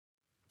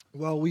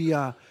Well,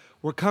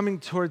 we're coming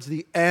towards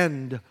the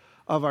end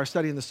of our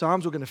study in the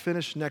Psalms. We're going to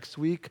finish next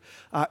week.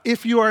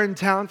 If you are in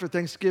town for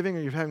Thanksgiving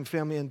or you're having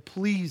family in,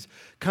 please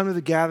come to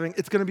the gathering.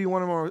 It's going to be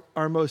one of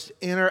our most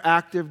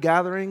interactive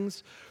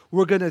gatherings.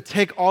 We're going to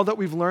take all that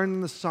we've learned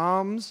in the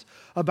Psalms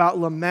about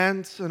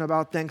lament and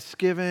about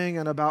thanksgiving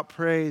and about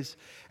praise,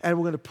 and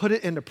we're going to put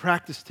it into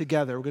practice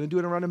together. We're going to do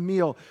it around a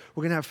meal.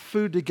 We're going to have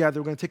food together.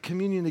 We're going to take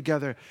communion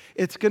together.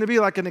 It's going to be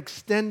like an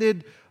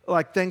extended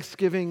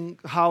Thanksgiving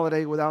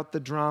holiday without the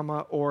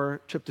drama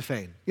or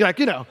tryptophan. You're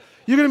going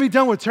to be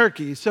done with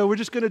turkey, so we're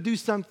just going to do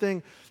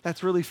something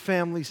that's really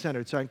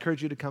family-centered, so I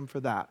encourage you to come for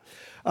that.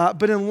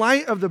 But in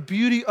light of the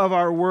beauty of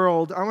our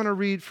world, I want to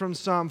read from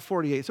Psalm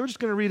 48. So we're just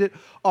going to read it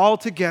all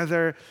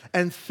together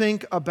and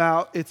think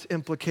about its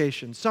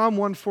implications. Psalm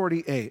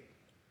 148.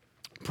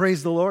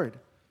 Praise the Lord.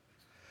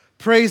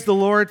 Praise the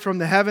Lord from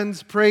the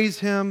heavens. Praise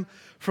Him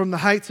from the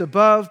heights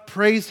above.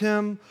 Praise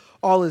Him,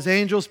 all His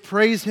angels.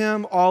 Praise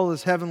Him, all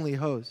His heavenly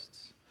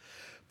hosts.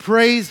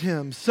 Praise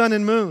Him, sun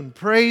and moon.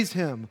 Praise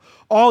Him,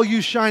 all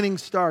you shining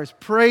stars.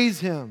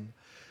 Praise Him,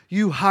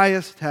 you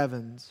highest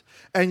heavens,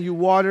 and you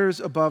waters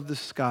above the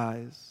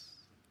skies.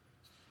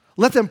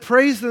 Let them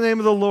praise the name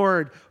of the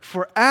Lord,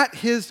 for at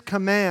His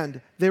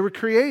command they were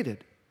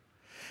created,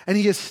 and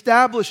He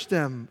established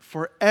them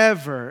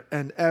forever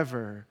and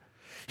ever.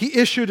 He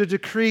issued a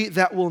decree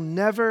that will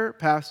never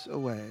pass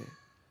away.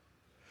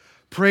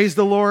 Praise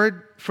the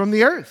Lord from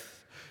the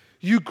earth,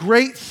 you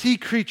great sea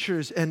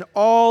creatures and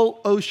all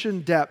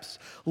ocean depths,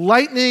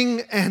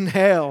 lightning and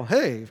hail,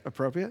 hey,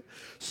 appropriate,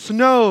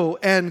 snow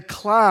and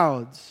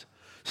clouds,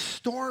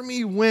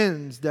 stormy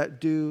winds that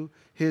do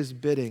His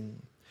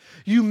bidding.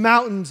 You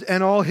mountains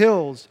and all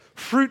hills,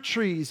 fruit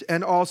trees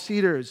and all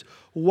cedars,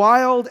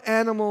 wild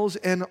animals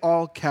and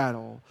all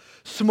cattle,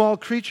 small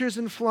creatures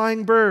and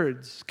flying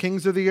birds,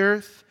 kings of the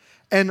earth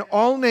and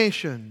all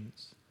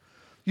nations,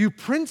 you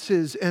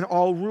princes and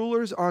all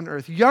rulers on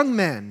earth, young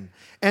men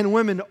and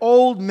women,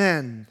 old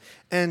men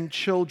and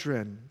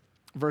children.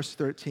 Verse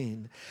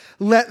 13,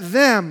 let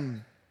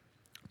them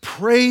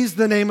praise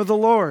the name of the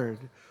Lord,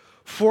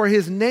 for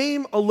His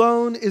name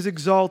alone is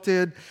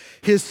exalted.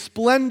 His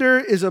splendor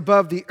is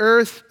above the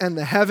earth and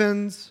the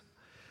heavens,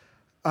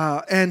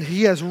 and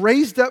He has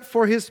raised up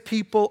for His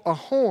people a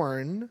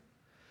horn,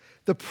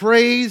 the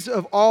praise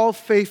of all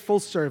faithful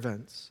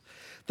servants,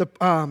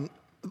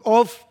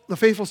 all the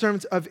faithful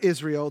servants of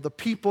Israel, the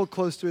people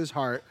close to His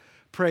heart.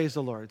 Praise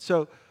the Lord.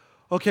 So,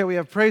 okay, we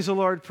have praise the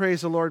Lord,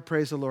 praise the Lord,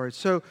 praise the Lord.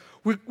 So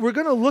we're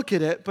going to look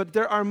at it, but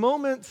there are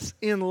moments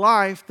in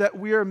life that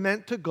we are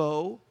meant to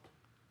go,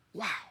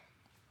 wow.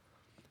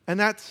 And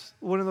that's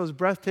one of those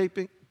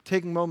breathtaking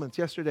moments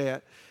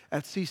yesterday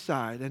at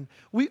Seaside. And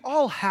we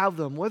all have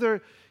them,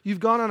 whether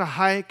you've gone on a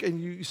hike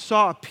and you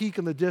saw a peak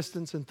in the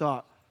distance and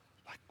thought,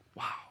 like,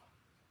 wow.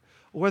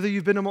 Or whether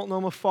you've been to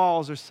Multnomah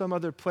Falls or some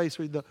other place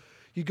where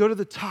you go to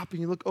the top and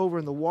you look over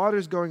and the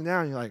water's going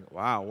down and you're like,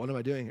 wow, what am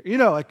I doing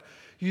here?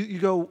 You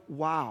go,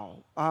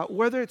 wow.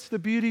 Whether it's the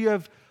beauty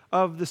of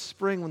the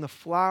spring when the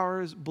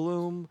flowers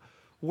bloom,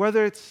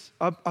 whether it's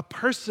a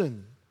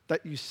person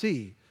that you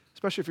see,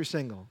 especially if you're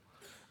single,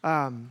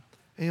 and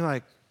you're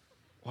like,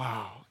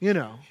 wow.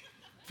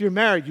 If you're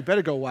married, you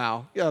better go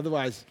wow. Yeah,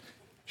 otherwise,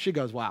 she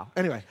goes wow.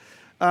 Anyway,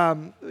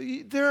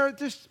 there are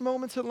just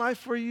moments in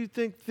life where you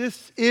think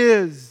this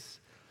is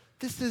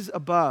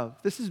above.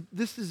 This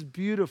is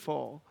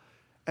beautiful.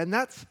 And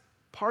that's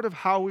part of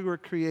how we were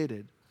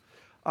created.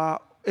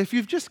 If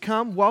you've just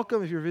come,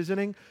 welcome. If you're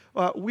visiting,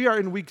 we are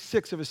in week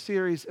 6 of a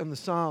series in the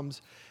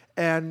Psalms,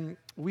 and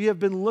we have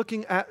been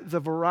looking at the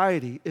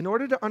variety. In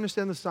order to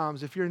understand the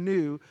Psalms, if you're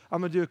new,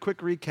 I'm going to do a quick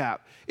recap.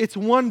 It's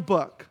one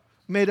book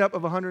made up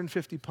of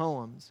 150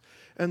 poems,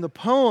 and the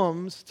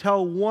poems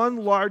tell one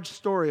large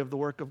story of the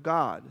work of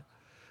God.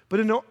 But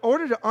in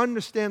order to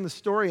understand the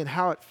story and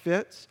how it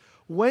fits,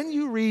 when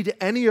you read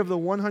any of the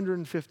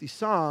 150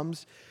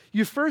 Psalms,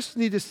 you first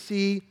need to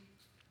see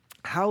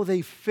how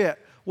they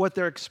fit, what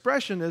their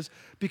expression is,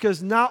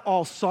 because not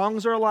all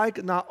songs are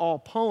alike, not all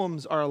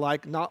poems are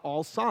alike, not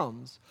all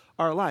Psalms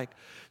are alike.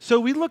 So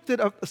we looked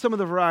at some of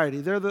the variety.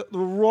 They're the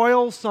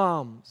royal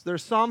Psalms. They're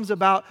Psalms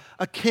about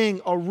a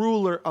king, a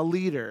ruler, a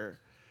leader.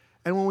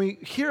 And when we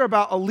hear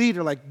about a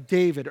leader like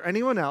David or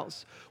anyone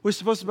else, we're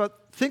supposed to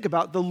think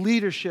about the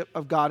leadership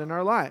of God in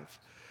our life.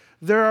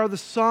 There are the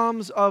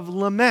Psalms of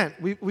lament.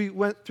 We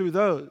went through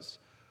those.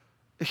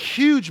 A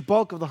huge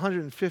bulk of the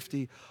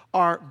 150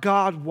 are,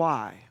 God,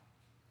 why?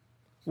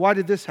 Why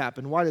did this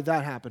happen? Why did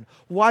that happen?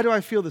 Why do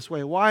I feel this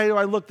way? Why do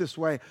I look this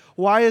way?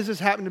 Why has this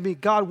happened to me?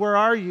 God, where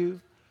are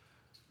you?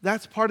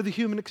 That's part of the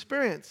human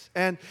experience.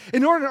 And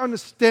in order to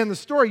understand the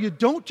story, you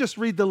don't just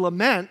read the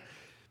lament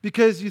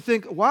because you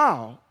think,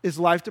 wow, is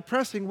life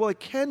depressing? Well, it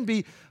can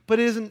be, but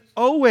it isn't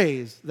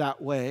always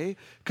that way,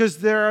 because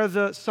there are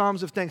the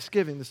Psalms of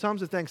Thanksgiving. The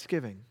Psalms of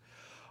Thanksgiving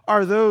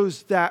are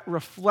those that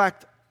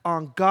reflect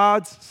on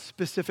God's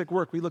specific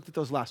work. We looked at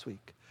those last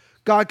week.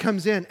 God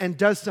comes in and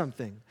does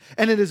something,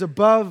 and it is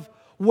above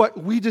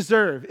what we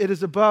deserve. It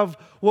is above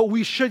what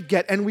we should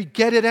get, and we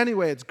get it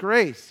anyway. It's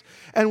grace.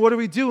 And what do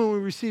we do when we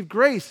receive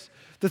grace?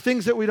 The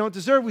things that we don't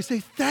deserve, we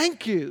say,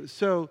 thank you.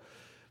 So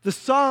the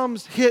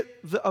Psalms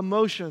hit the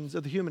emotions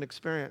of the human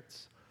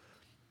experience.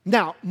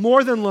 Now,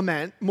 more than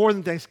lament, more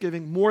than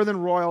thanksgiving, more than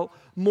royal,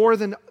 more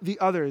than the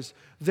others,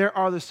 there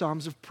are the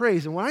Psalms of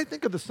praise. And when I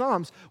think of the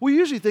Psalms, we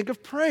usually think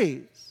of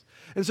praise.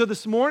 And so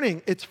this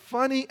morning, it's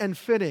funny and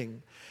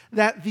fitting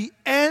that the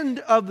end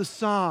of the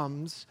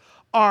Psalms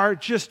are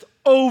just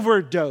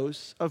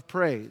overdose of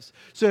praise.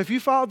 So if you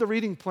followed the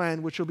reading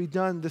plan, which will be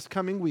done this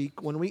coming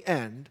week when we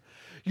end,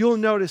 you'll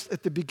notice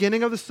at the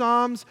beginning of the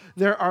Psalms,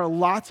 there are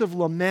lots of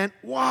lament.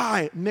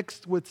 Why?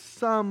 Mixed with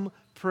some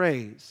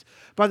praise.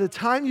 By the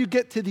time you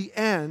get to the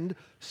end,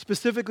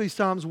 specifically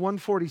Psalms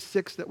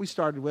 146 that we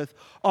started with,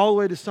 all the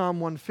way to Psalm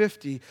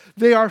 150,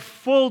 they are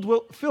filled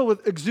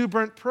with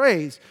exuberant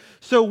praise.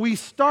 So we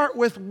start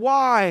with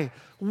why,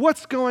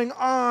 what's going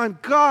on,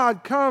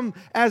 God come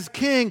as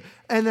King,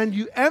 and then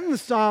you end the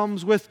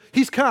Psalms with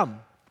He's come.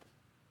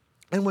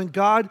 And when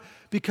God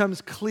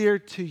becomes clear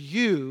to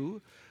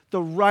you,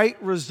 the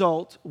right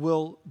result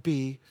will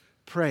be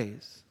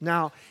praise.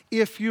 Now,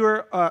 if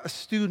you're a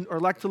student or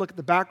like to look at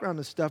the background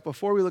of stuff,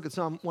 before we look at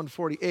Psalm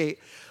 148,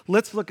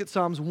 let's look at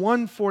Psalms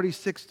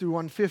 146 through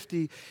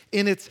 150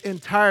 in its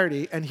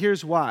entirety, and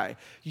here's why.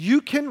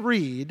 You can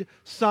read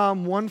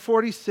Psalm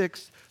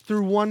 146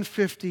 through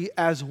 150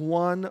 as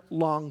one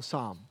long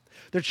psalm.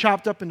 They're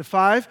chopped up into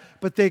 5,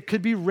 but they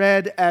could be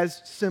read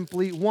as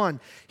simply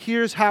one.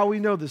 Here's how we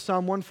know this.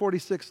 Psalm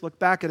 146, look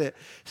back at it,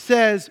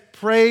 says,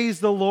 praise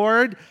the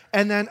Lord,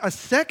 and then a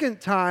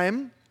second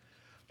time,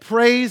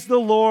 praise the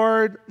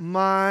Lord,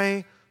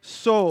 my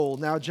soul.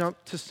 Now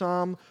jump to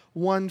Psalm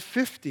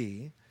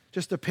 150,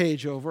 just a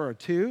page over or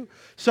two.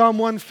 Psalm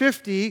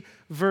 150,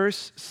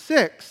 verse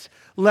 6.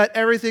 Let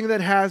everything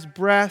that has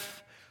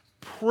breath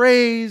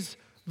praise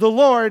the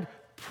Lord.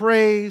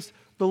 Praise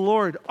the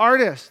Lord.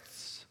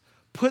 Artists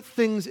put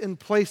things in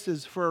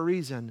places for a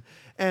reason.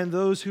 And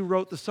those who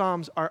wrote the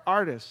Psalms are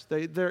artists.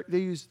 They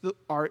use the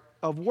art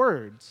of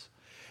words.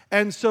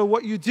 And so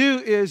what you do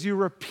is you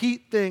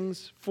repeat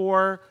things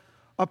for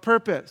a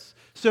purpose.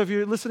 So if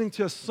you're listening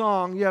to a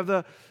song, you have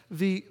the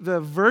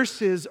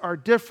verses are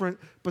different,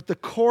 but the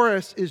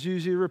chorus is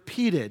usually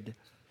repeated.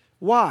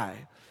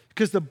 Why?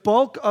 Because the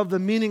bulk of the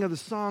meaning of the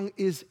song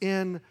is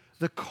in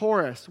the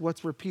chorus,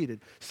 what's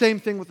repeated. Same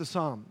thing with the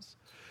Psalms.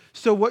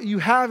 So what you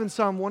have in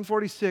Psalm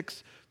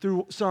 146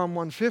 through Psalm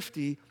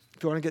 150,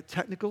 if you want to get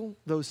technical,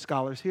 those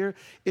scholars here,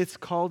 it's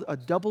called a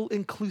double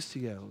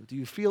inclusio. Do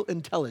you feel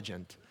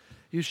intelligent?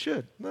 You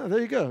should. No, there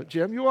you go,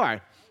 Jim, you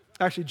are.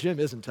 Actually, Jim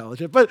is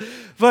intelligent, but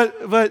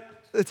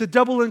it's a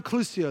double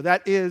inclusio.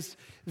 That is,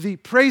 the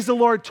praise the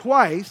Lord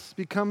twice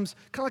becomes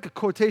kind of like a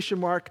quotation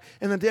mark,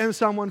 and then at the end of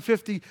Psalm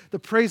 150, the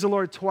praise the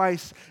Lord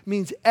twice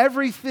means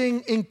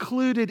everything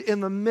included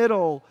in the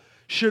middle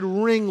should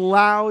ring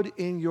loud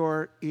in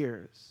your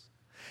ears.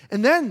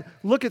 And then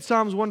look at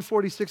Psalms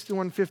 146 to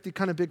 150,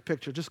 kind of big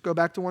picture. Just go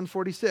back to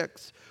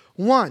 146.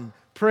 1,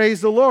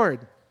 praise the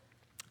Lord.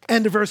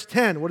 End of verse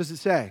 10, what does it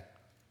say?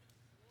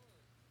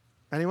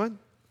 Anyone?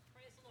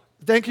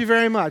 Thank you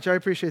very much. I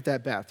appreciate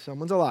that, Beth.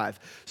 Someone's alive.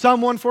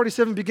 Psalm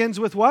 147 begins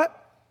with what?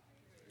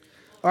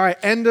 All right,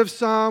 end of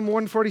Psalm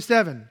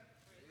 147.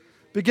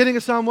 Beginning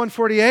of Psalm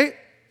 148.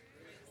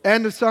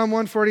 End of Psalm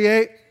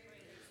 148.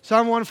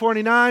 Psalm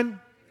 149.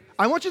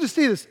 I want you to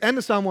see this. End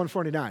of Psalm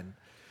 149.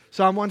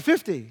 Psalm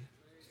 150.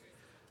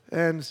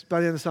 And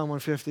by the end of Psalm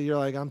 150, you're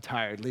like, I'm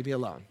tired. Leave me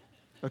alone.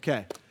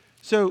 Okay.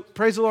 So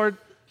praise the Lord.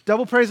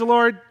 Double praise the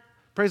Lord.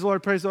 Praise the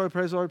Lord, praise the Lord,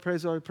 praise the Lord,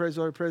 praise the Lord, praise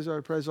the Lord, praise the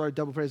Lord, praise the Lord,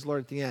 double praise the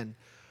Lord at the end.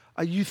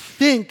 You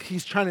think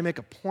he's trying to make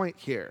a point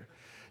here.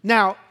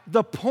 Now,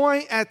 the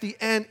point at the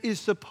end is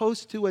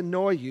supposed to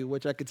annoy you,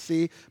 which I could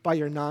see by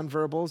your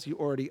nonverbals you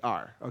already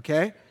are,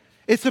 okay?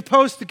 It's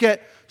supposed to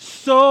get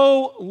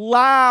so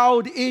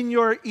loud in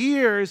your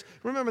ears.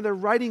 Remember, they're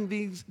writing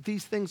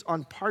these things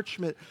on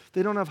parchment.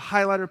 They don't have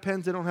highlighter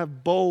pens. They don't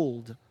have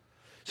bold.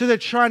 So they're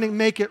trying to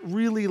make it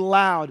really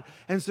loud.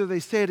 And so they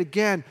say it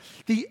again.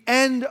 The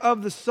end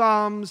of the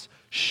Psalms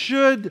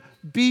should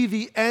be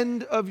the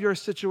end of your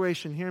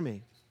situation. Hear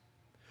me.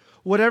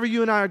 Whatever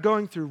you and I are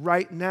going through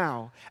right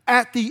now,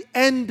 at the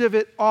end of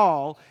it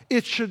all,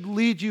 it should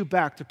lead you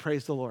back to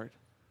praise the Lord.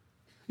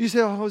 You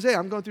say, oh, Jose,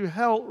 I'm going through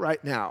hell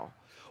right now.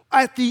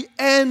 At the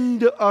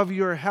end of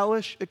your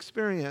hellish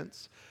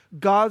experience,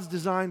 God's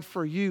design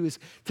for you is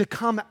to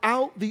come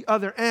out the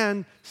other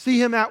end,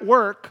 see Him at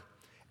work,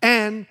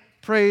 and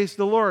praise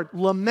the Lord.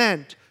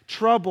 Lament,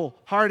 trouble,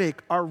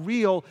 heartache are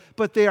real,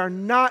 but they are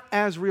not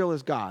as real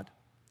as God.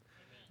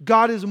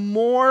 God is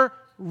more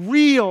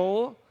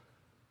real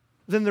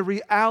than the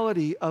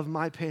reality of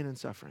my pain and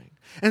suffering.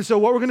 And so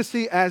what we're going to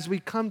see as we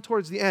come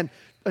towards the end,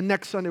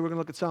 next Sunday we're going to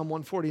look at Psalm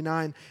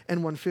 149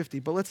 and 150.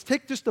 But let's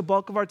take just the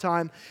bulk of our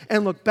time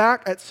and look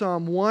back at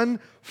Psalm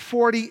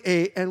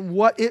 148 and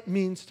what it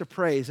means to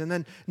praise. And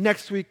then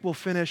next week we'll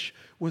finish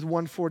with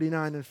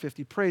 149 and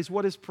 50. Praise,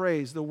 what is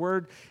praise? The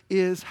word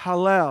is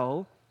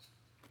hallel,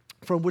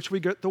 from which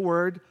we get the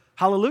word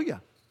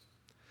hallelujah.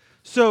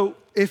 So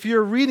if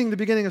you're reading the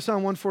beginning of Psalm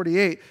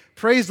 148,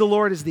 praise the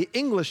Lord is the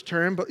English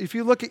term, but if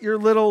you look at your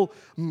little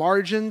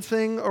margin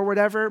thing or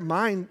whatever,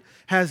 mine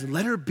has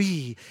letter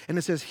B, and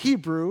it says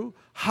Hebrew,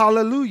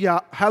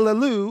 hallelujah,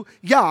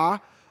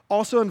 hallelujah,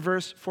 also in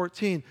verse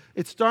 14.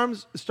 It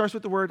starts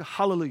with the word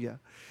hallelujah.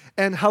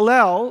 And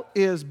hallel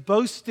is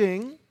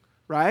boasting,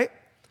 right?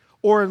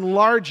 Or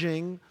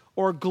enlarging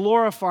or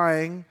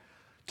glorifying,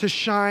 to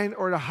shine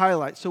or to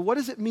highlight. So what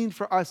does it mean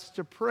for us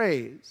to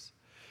praise?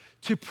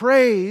 To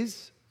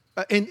praise,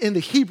 in the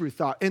Hebrew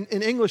thought, in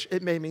English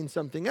it may mean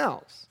something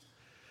else.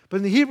 But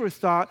in the Hebrew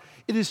thought,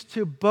 it is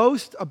to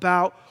boast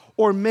about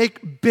or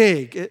make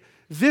big.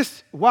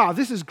 This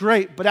is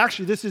great, but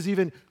actually this is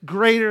even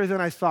greater than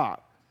I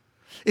thought.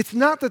 It's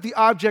not that the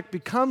object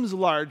becomes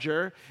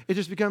larger, it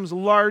just becomes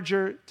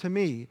larger to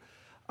me.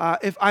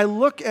 If I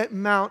look at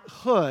Mount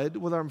Hood,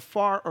 whether I'm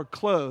far or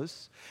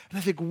close, and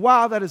I think,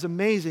 wow, that is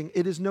amazing,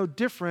 it is no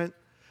different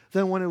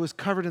than when it was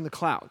covered in the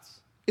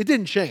clouds. It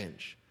didn't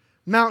change.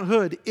 Mount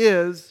Hood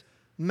is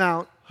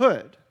Mount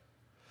Hood,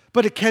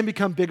 but it can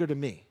become bigger to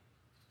me.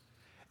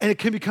 And it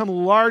can become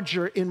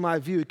larger in my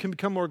view. It can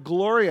become more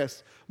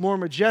glorious, more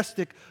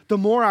majestic. The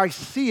more I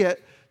see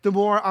it, the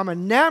more I'm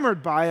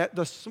enamored by it.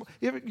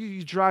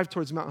 You drive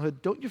towards Mount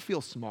Hood, don't you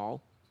feel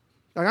small?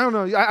 Like, I don't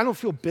know, I don't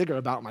feel bigger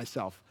about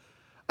myself.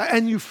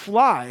 And you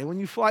fly. When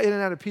you fly in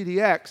and out of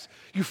PDX,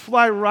 you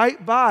fly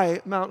right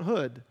by Mount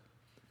Hood.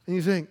 And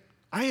you think,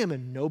 I am a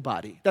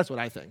nobody. That's what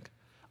I think.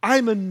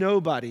 I'm a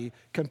nobody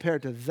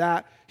compared to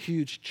that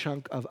huge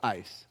chunk of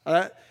ice.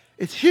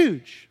 It's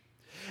huge.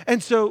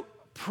 And so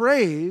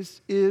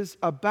praise is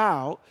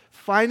about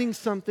finding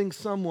something,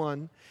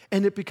 someone,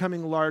 and it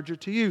becoming larger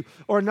to you.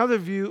 Or another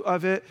view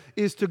of it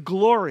is to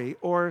glory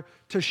or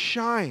to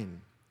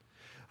shine.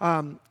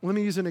 Let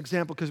me use an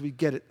example because we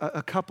get it.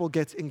 A couple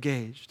gets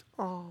engaged.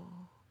 Oh,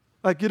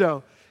 like,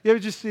 you ever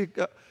just see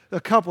a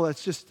couple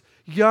that's just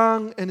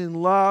young and in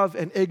love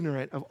and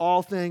ignorant of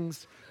all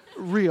things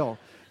real.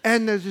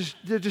 And they're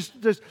just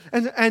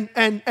and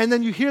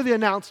then you hear the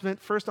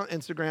announcement first on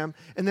Instagram,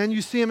 and then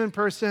you see them in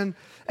person,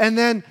 and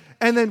then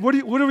what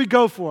do we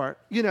go for?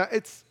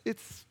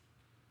 It's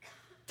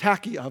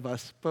tacky of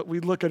us, but we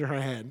look at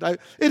her hand.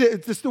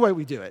 It's just the way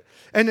we do it.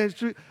 And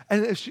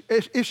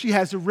if she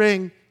has a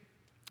ring,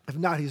 if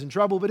not, he's in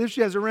trouble. But if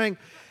she has a ring,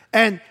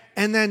 and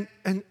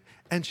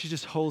she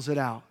just holds it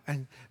out,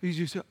 and you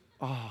just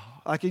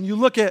and you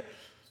look at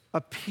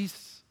a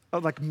piece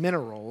of like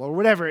mineral or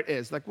whatever it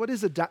is. Like, what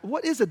is a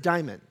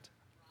diamond?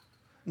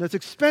 No, it's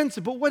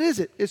expensive, but what is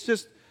it? It's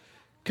just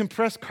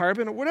compressed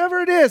carbon or whatever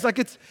it is. Like,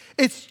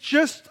 it's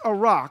just a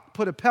rock.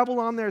 Put a pebble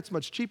on there. It's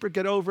much cheaper.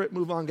 Get over it.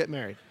 Move on. Get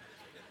married.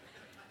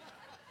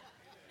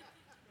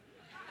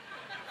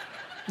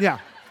 Yeah.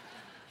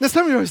 Now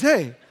some of you always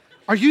say,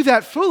 are you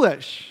that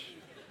foolish?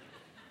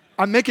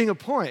 I'm making a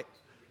point.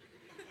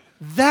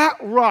 That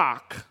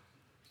rock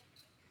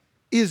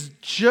is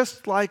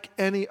just like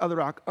any other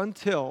rock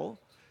until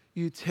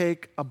you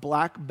take a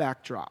black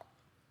backdrop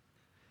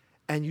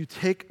and you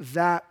take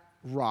that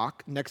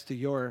rock next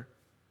to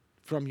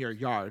from your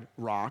yard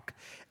rock,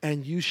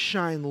 and you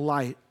shine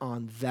light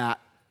on that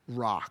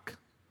rock.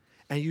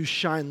 And you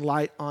shine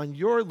light on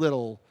your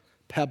little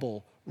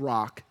pebble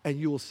rock, and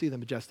you will see the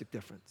majestic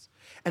difference.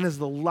 And as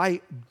the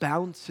light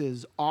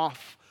bounces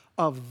off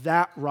of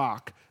that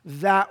rock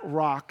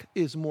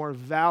is more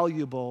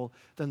valuable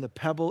than the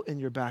pebble in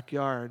your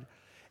backyard.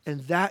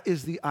 And that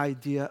is the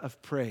idea of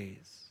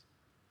praise.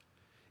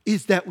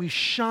 Is that we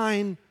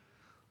shine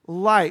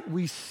light,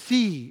 we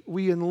see,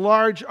 we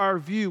enlarge our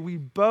view, we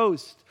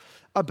boast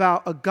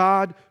about a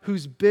God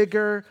who's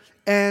bigger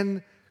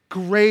and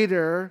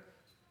greater.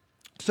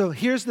 So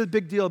here's the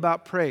big deal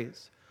about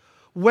praise.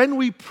 When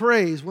we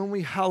praise, when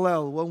we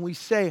hallel, when we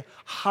say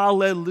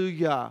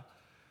hallelujah,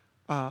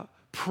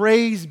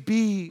 praise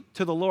be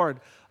to the Lord.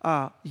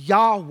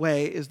 Yahweh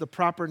is the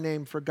proper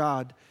name for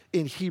God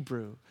in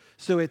Hebrew.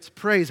 So it's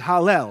praise,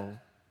 hallel,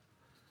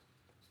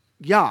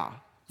 Yah,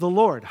 the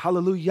Lord,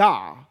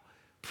 hallelujah.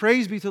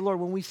 Praise be to the Lord.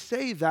 When we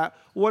say that,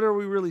 what are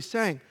we really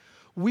saying?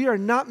 We are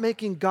not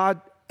making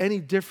God any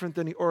different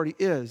than he already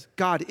is.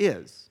 God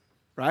is,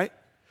 right?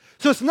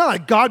 So it's not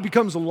like God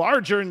becomes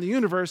larger in the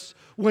universe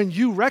when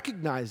you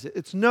recognize it.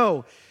 It's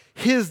no,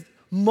 his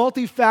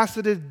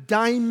multifaceted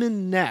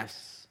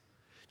diamondness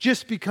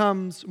just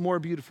becomes more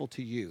beautiful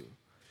to you.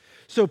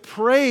 So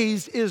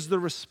praise is the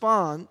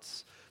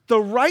response, the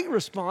right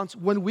response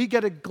when we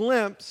get a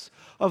glimpse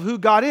of who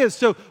God is.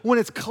 So when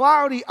it's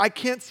cloudy, I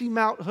can't see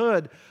Mount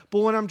Hood.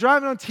 But when I'm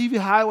driving on TV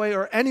Highway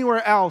or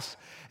anywhere else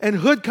and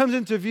Hood comes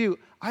into view,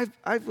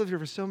 I've lived here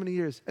for so many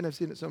years and I've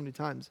seen it so many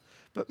times.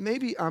 But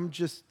maybe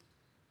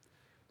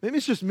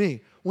it's just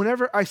me.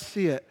 Whenever I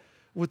see it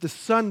with the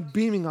sun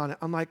beaming on it,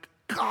 I'm like,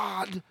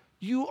 God,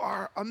 you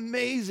are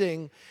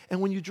amazing.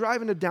 And when you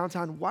drive into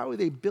downtown, why would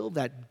they build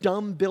that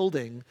dumb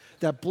building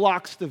that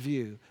blocks the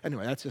view?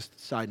 Anyway, that's just a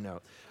side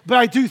note. But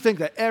I do think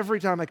that every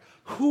time, like,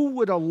 who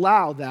would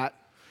allow that?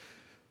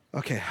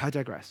 Okay, I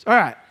digress. All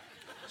right.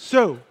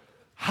 So,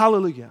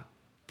 hallelujah.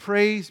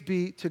 Praise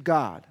be to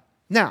God.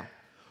 Now,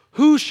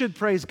 Who should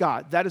praise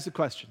God? That is the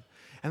question.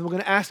 And we're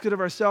going to ask it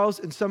of ourselves,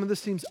 and some of this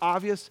seems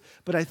obvious,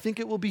 but I think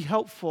it will be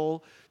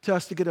helpful to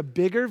us to get a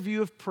bigger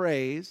view of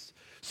praise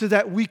so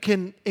that we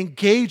can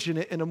engage in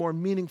it in a more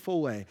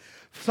meaningful way.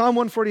 Psalm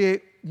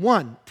 148,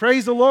 1,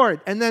 praise the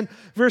Lord. And then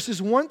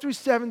verses 1 through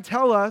 7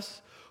 tell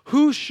us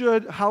who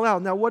should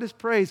hallel. Now, what is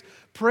praise?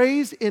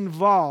 Praise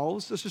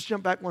involves, let's just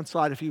jump back one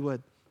slide if you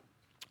would.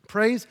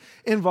 Praise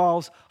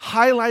involves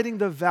highlighting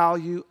the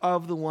value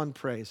of the one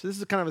praised. So this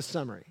is kind of a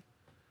summary.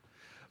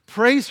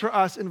 Praise for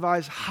us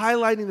involves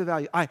highlighting the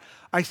value.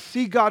 I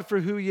see God for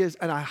who he is,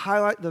 and I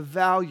highlight the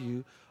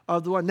value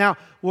of the one. Now,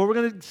 what we're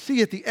going to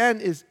see at the end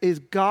is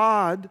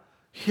God,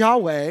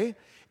 Yahweh,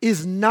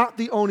 is not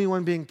the only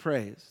one being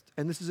praised.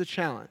 And this is a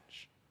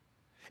challenge.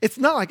 It's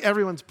not like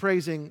everyone's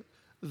praising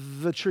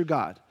the true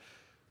God,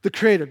 the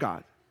creator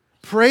God.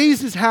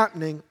 Praise is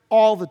happening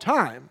all the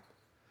time.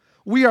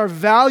 We are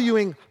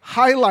valuing,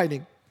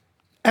 highlighting,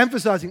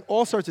 emphasizing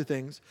all sorts of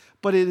things,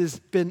 but it has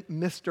been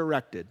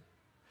misdirected.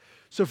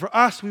 So for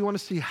us, we want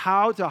to see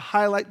how to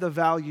highlight the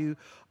value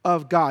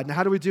of God. Now,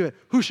 how do we do it?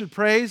 Who should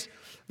praise?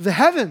 The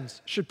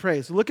heavens should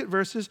praise. Look at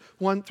verses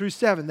 1 through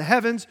 7. The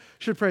heavens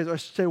should praise, or I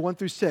should say 1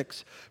 through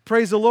 6.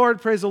 Praise the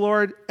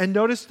Lord, and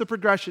notice the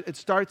progression. It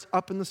starts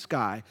up in the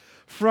sky.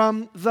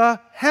 From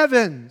the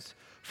heavens,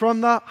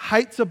 from the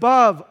heights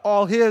above,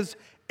 all his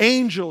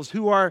angels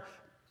who are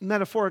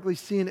metaphorically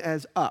seen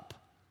as up.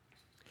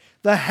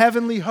 The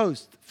heavenly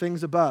host,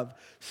 things above.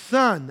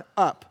 Sun,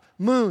 up.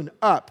 Moon,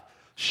 up.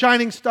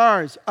 Shining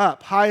stars,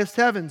 up. Highest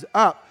heavens,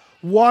 up.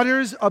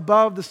 Waters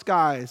above the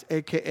skies,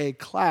 a.k.a.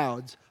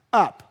 clouds,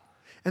 up.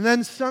 And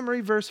then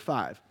summary, verse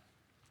 5.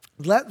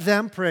 Let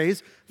them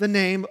praise the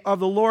name of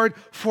the Lord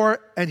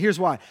and here's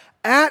why.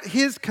 At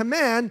his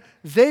command,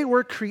 they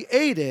were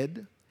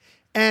created,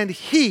 and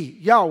he,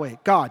 Yahweh,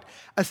 God,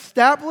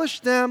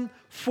 established them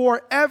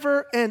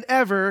forever and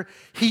ever.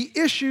 He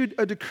issued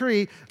a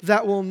decree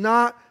that will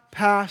not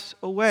pass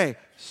away.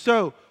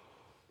 So,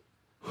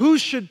 who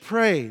should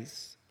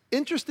praise?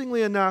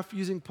 Interestingly enough,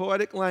 using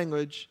poetic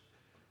language,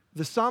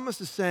 the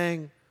psalmist is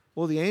saying,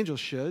 well, the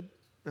angels should,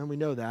 and we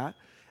know that,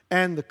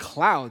 and the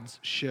clouds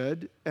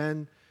should,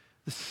 and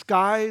the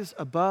skies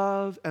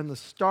above, and the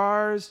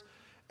stars,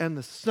 and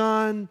the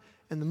sun,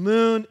 and the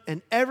moon,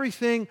 and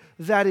everything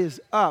that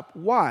is up.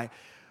 Why?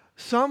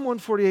 Psalm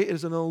 148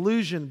 is an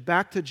allusion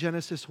back to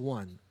Genesis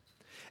 1.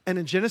 And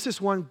in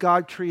Genesis 1,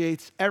 God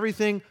creates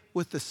everything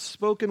with the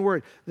spoken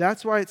word.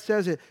 That's why it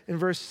says it in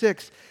verse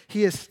 6.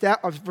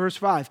 Verse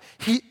 5.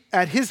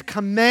 At his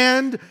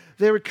command,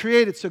 they were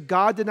created. So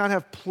God did not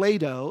have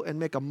Play-Doh and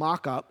make a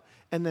mock-up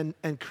and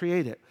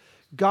create it.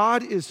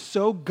 God is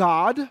so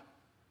God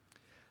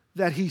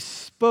that he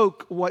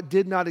spoke what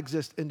did not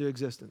exist into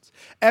existence.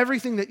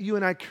 Everything that you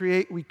and I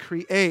create, we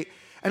create.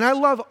 And I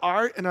love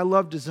art, and I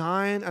love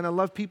design, and I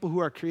love people who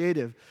are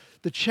creative.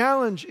 The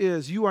challenge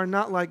is you are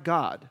not like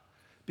God.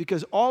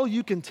 Because all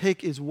you can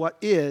take is what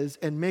is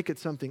and make it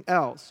something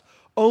else.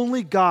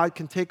 Only God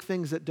can take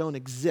things that don't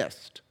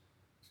exist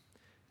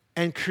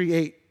and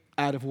create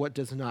out of what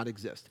does not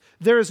exist.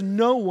 There is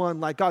no one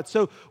like God.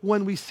 So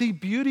when we see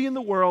beauty in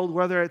the world,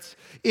 whether it's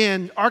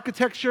in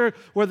architecture,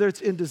 whether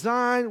it's in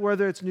design,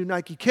 whether it's new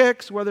Nike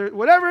kicks,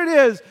 whatever it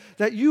is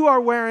that you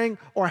are wearing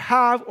or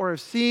have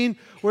seen,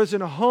 whether it's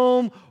in a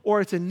home or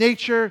it's in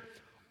nature,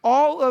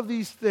 all of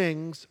these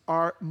things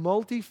are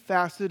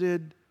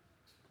multifaceted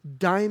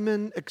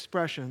diamond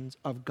expressions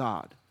of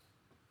God.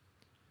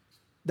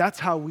 That's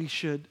how we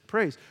should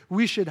praise.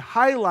 We should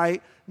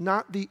highlight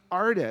not the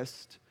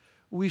artist,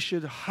 we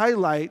should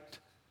highlight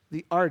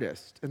the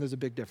artist. And there's a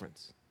big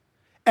difference.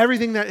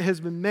 Everything that has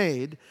been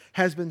made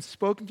has been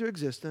spoken to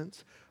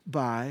existence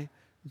by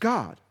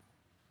God.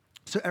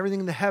 So everything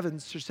in the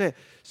heavens should say it.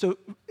 So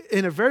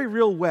in a very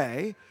real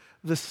way,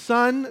 the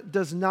sun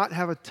does not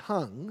have a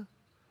tongue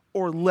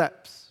or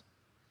lips,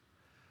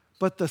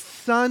 but the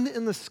sun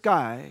in the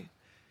sky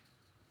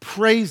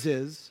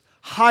praises,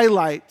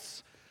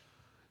 highlights,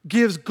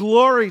 gives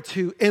glory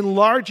to,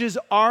 enlarges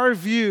our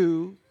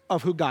view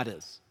of who God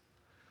is.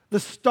 The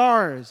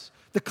stars,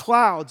 the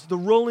clouds, the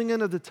rolling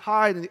in of the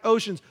tide and the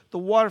oceans, the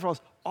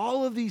waterfalls,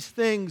 all of these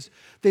things,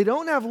 they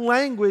don't have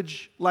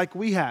language like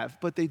we have,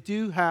 but they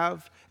do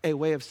have a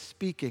way of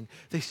speaking.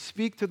 They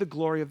speak to the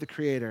glory of the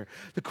Creator.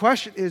 The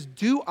question is,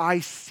 do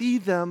I see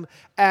them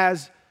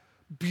as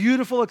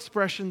beautiful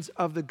expressions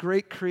of the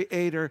great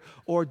Creator,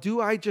 or do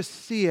I just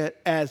see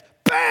it as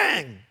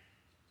bang?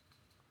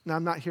 Now,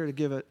 I'm not here to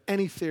give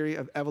any theory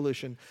of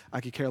evolution. I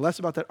could care less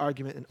about that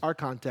argument in our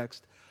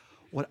context.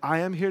 What I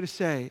am here to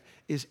say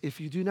is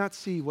if you do not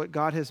see what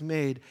God has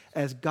made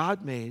as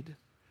God made,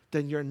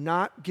 then you're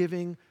not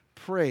giving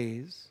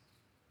praise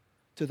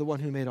to the one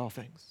who made all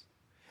things.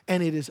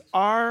 And it is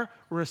our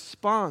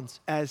response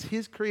as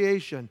his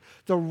creation.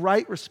 The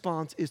right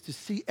response is to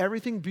see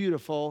everything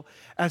beautiful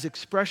as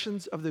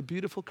expressions of the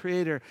beautiful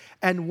Creator.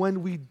 And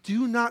when we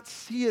do not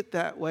see it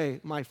that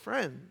way, my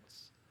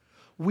friends,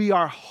 we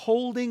are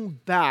holding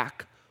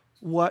back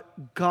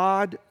what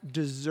God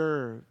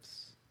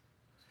deserves.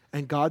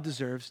 And God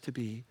deserves to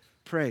be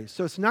praise.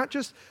 So it's not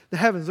just the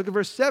heavens. Look at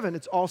verse 7.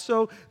 It's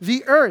also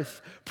the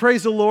earth.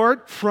 Praise the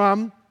Lord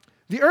from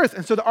the earth.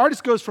 And so the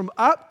artist goes from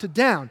up to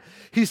down.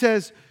 He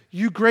says,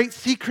 you great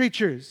sea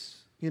creatures,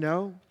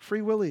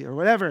 Free Willy or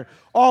whatever,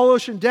 all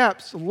ocean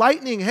depths,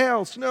 lightning,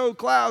 hail, snow,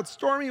 clouds,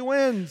 stormy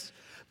winds,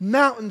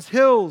 mountains,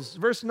 hills.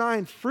 Verse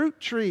 9, fruit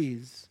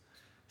trees,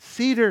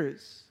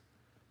 cedars,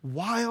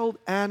 wild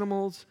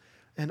animals,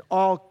 and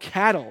all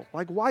cattle.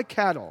 Like, why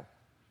cattle?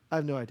 I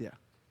have no idea.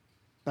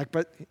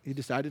 But he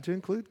decided to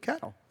include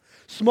cattle.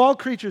 Small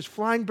creatures,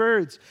 flying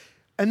birds.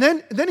 And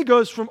then he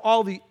goes from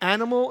all the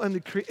animal and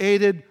the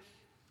created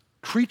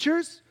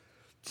creatures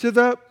to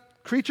the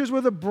creatures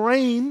with a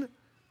brain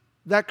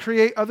that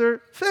create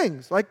other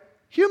things, like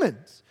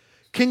humans,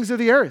 kings of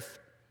the earth,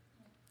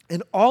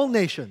 and all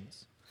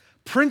nations,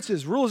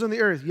 princes, rulers on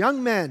the earth,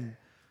 young men,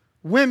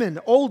 women,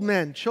 old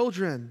men,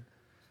 children.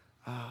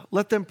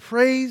 Let them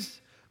praise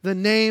the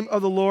name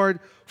of the Lord,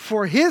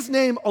 for his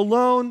name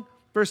alone,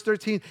 verse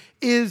 13,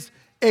 is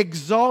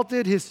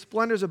exalted, his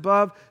splendors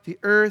above the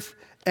earth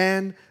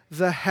and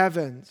the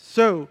heavens.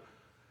 So,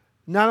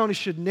 not only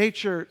should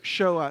nature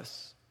show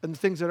us and the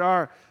things that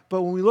are,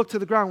 but when we look to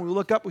the ground, when we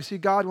look up, we see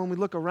God. When we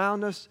look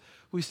around us,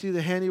 we see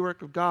the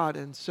handiwork of God.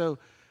 And so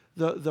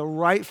the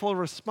rightful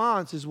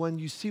response is, when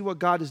you see what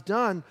God has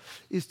done,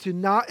 is to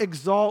not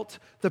exalt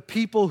the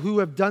people who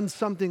have done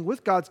something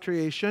with God's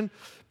creation,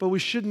 but we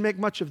shouldn't make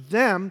much of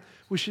them.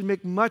 We should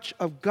make much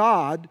of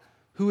God,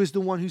 who is the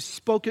one who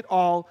spoke it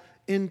all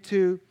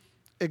into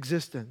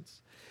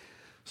existence.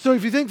 So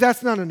if you think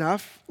that's not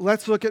enough,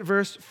 let's look at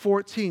verse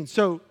 14.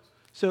 So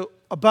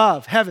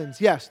above,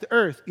 heavens, yes. The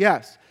earth,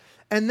 yes.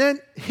 And then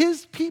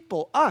his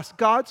people, us,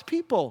 God's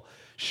people,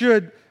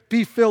 should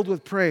be filled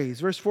with praise.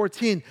 Verse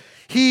 14,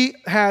 he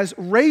has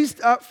raised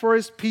up for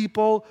his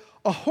people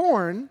a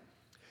horn,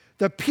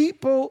 the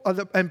people of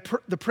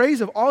the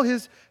praise of all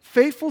his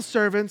faithful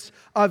servants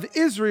of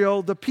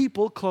Israel, the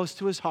people close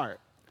to his heart.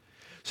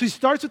 So he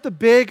starts with the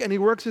big and he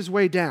works his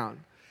way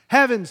down.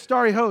 Heaven,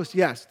 starry host,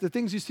 yes. The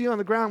things you see on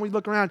the ground, we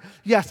look around,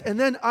 yes. And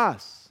then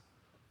us.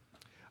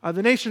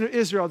 The nation of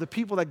Israel, the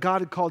people that God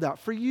had called out.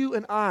 For you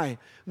and I,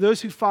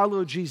 those who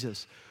follow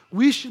Jesus,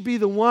 we should be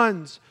the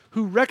ones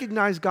who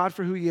recognize God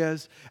for who he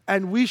is,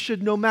 and we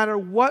should, no matter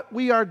what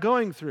we are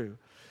going through.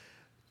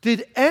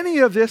 Did any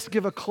of this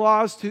give a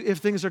clause to if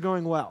things are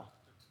going well?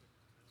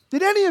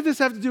 Did any of this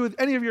have to do with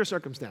any of your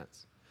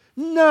circumstance?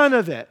 None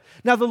of it.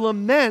 Now the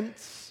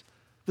laments,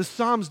 the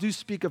Psalms do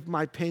speak of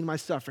my pain, my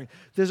suffering.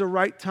 There's a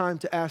right time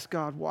to ask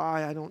God,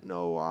 why? I don't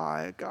know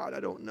why. God, I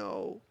don't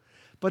know.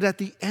 But at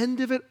the end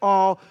of it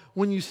all,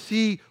 when you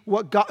see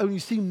when you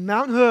see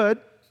Mount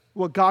Hood,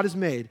 what God has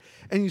made,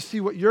 and you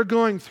see what you're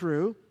going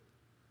through,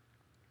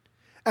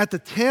 at the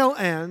tail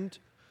end,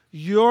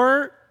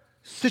 your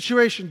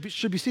situation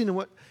should be seen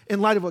in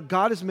light of what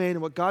God has made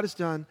and what God has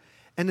done.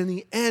 And in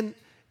the end,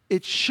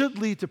 it should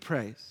lead to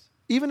praise.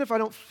 Even if I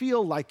don't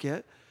feel like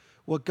it,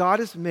 what God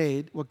has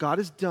made, what God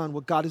has done,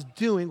 what God is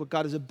doing, what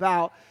God is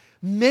about,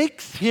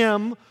 makes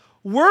him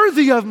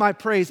worthy of my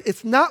praise.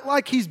 It's not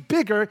like he's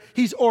bigger,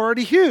 he's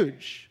already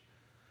huge.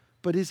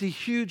 But is he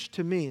huge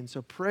to me? And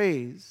so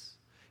praise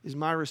is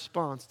my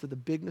response to the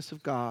bigness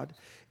of God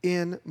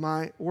in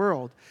my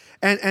world.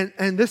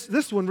 And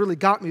this one really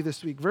got me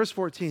this week. Verse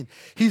 14,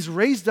 he's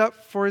raised up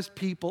for his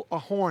people a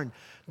horn.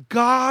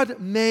 God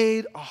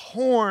made a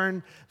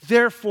horn,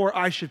 therefore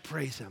I should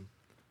praise him.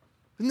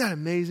 Isn't that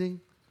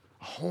amazing?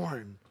 A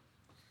horn.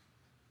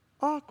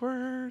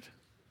 Awkward.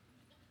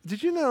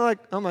 Did you know,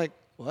 I'm like,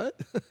 what?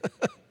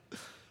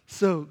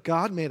 So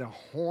God made a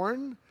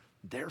horn,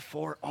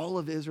 therefore all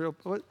of Israel.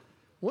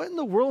 What in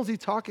the world is he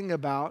talking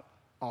about?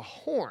 A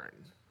horn.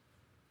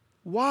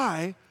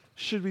 Why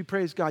should we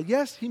praise God?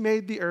 Yes, he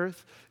made the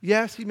earth.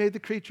 Yes, he made the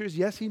creatures.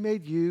 Yes, he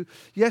made you.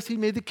 Yes, he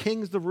made the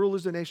kings, the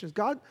rulers, the nations.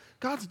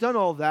 God's done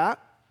all that.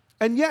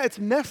 And yeah, it's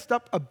messed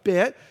up a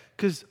bit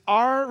because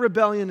our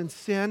rebellion and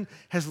sin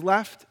has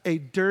left a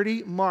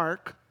dirty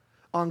mark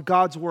on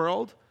God's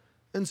world.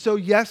 And so,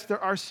 yes,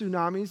 there are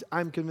tsunamis.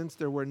 I'm convinced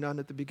there were none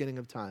at the beginning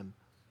of time.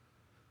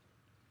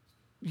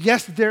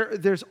 Yes,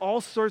 there's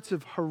all sorts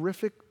of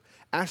horrific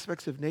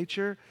aspects of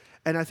nature,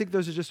 and I think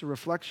those are just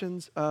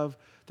reflections of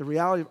the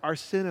reality of our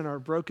sin and our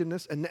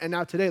brokenness. And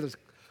now today, there's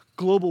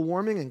global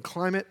warming and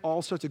climate,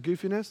 all sorts of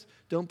goofiness.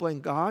 Don't blame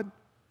God.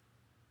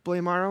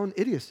 Blame our own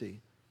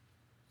idiocy.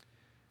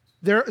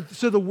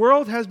 So the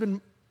world has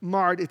been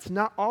marred. It's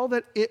not all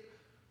that it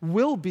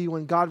will be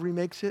when God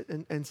remakes it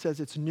and says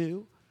it's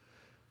new.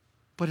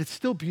 But it's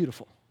still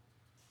beautiful,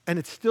 and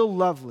it's still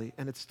lovely,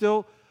 and it's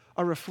still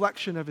a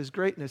reflection of his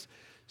greatness.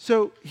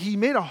 So he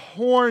made a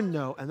horn,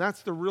 though, and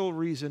that's the real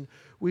reason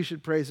we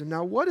should praise him.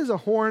 Now, what is a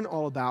horn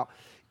all about?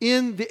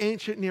 In the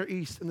ancient Near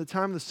East, in the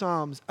time of the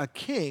Psalms, a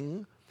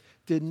king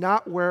did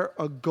not wear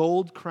a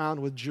gold crown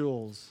with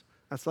jewels.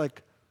 That's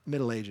like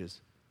Middle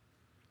Ages.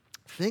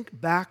 Think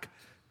back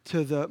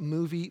to the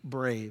movie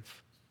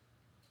Brave.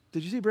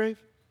 Did you see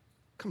Brave?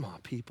 Come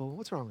on, people.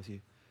 What's wrong with you?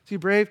 See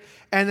Brave?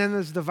 And then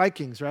there's the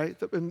Vikings, right?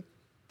 Am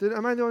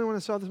I the only one who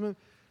saw this movie?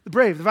 The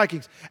Brave, the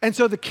Vikings. And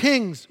so the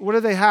kings, what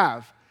do they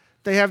have?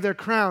 They have their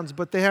crowns,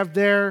 but they have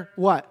their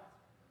what?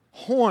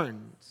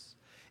 Horns.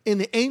 In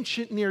the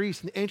ancient Near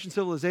East, in the ancient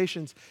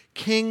civilizations,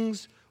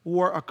 kings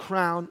wore a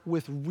crown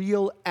with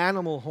real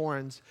animal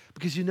horns.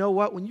 Because you know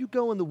what? When you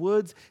go in the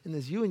woods and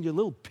there's you and your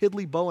little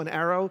piddly bow and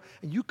arrow,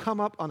 and you come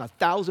up on a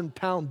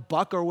 1,000-pound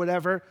buck or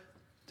whatever,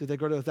 did they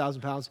go to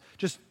 1,000 pounds?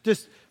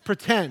 Just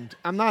pretend.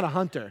 I'm not a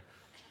hunter.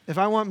 If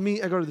I want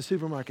meat, I go to the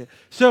supermarket.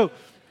 So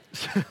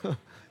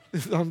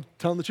I'm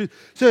telling the truth.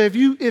 So if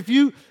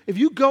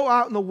you go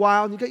out in the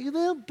wild and you got your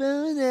little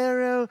bow and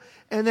arrow,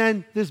 and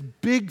then this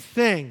big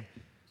thing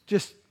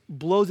just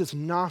blows its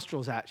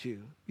nostrils at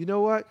you, you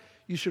know what?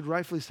 You should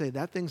rightfully say,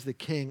 that thing's the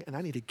king, and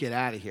I need to get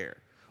out of here.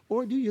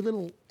 Or do your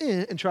little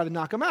and try to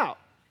knock him out.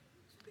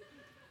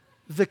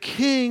 The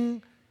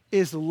king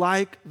is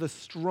like the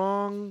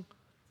strong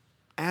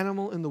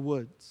animal in the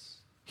woods.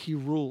 He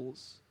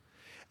rules.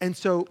 And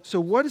so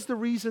what is the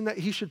reason that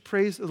he should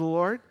praise the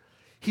Lord?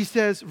 He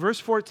says, verse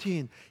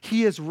 14,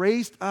 he has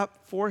raised up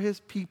for his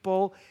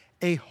people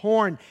a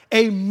horn,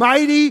 a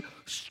mighty,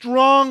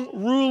 strong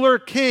ruler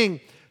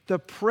king, the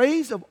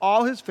praise of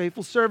all his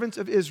faithful servants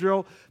of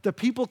Israel, the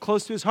people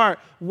close to his heart.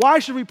 Why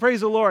should we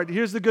praise the Lord?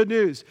 Here's the good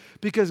news.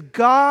 Because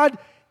God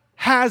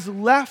has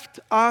left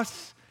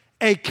us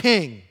a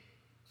king.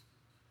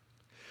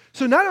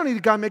 So not only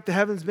did God make the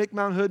heavens, make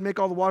Mount Hood, make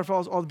all the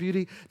waterfalls, all the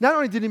beauty, not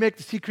only did he make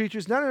the sea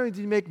creatures, not only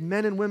did he make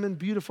men and women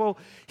beautiful,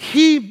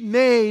 he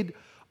made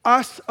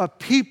us a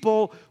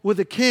people with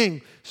a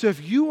king. So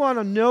if you want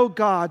to know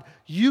God,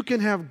 you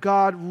can have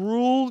God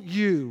rule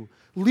you,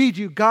 lead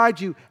you, guide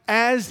you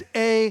as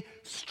a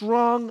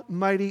strong,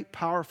 mighty,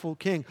 powerful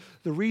king.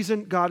 The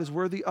reason God is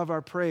worthy of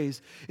our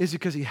praise is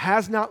because he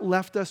has not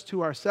left us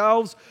to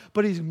ourselves,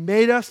 but he's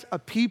made us a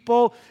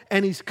people,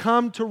 and he's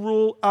come to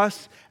rule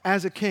us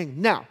as a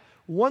king. Now,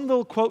 one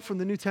little quote from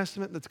the New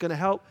Testament that's going to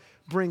help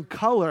bring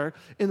color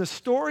in the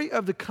story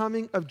of the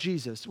coming of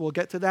Jesus. We'll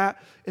get to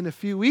that in a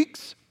few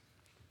weeks.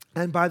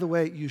 And by the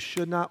way, you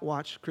should not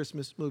watch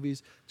Christmas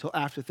movies till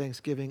after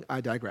Thanksgiving. I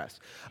digress.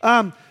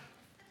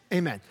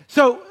 Amen.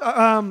 So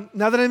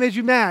now that I made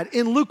you mad,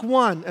 in Luke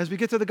 1, as we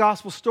get to the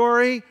gospel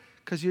story,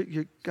 because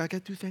you got to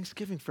get through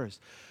Thanksgiving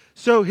first.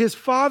 So his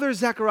father,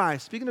 Zechariah,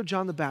 speaking of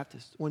John the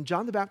Baptist, when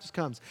John the Baptist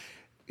comes,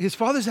 his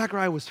father,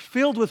 Zechariah, was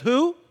filled with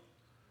who?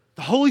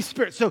 The Holy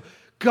Spirit. So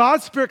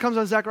God's Spirit comes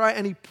on Zechariah,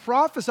 and he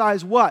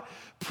prophesies what?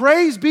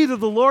 Praise be to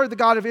the Lord, the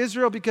God of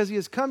Israel, because he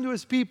has come to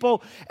his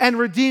people and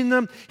redeemed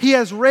them. He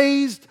has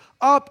raised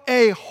up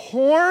a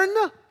horn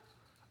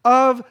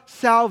of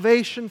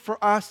salvation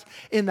for us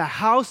in the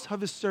house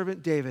of his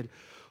servant David.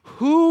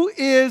 Who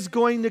is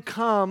going to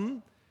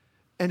come,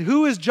 and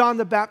who is John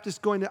the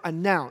Baptist going to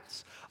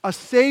announce? A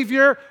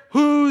Savior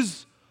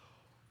whose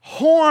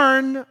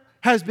horn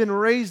has been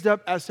raised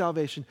up as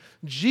salvation.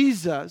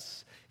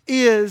 Jesus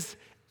is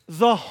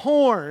the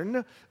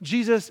horn.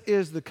 Jesus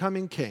is the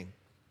coming king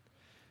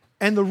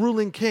and the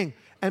ruling king.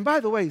 And by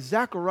the way,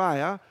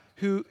 Zechariah,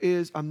 who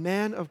is a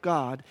man of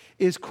God,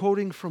 is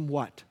quoting from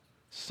what?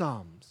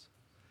 Psalms.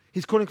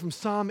 He's quoting from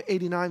Psalm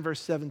 89,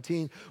 verse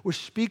 17, which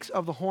speaks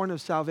of the horn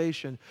of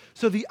salvation.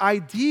 So the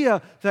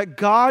idea that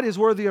God is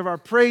worthy of our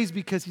praise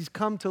because he's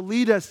come to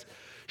lead us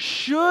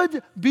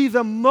should be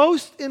the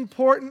most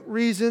important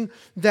reason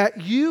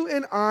that you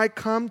and I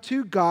come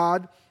to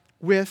God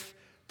with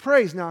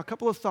praise. Now, a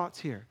couple of thoughts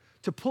here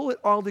to pull it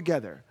all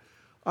together.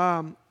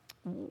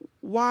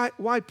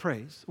 Why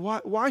praise?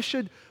 Why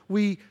should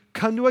we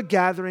come to a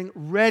gathering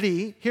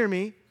ready, hear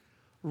me,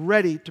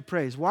 ready to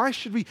praise? Why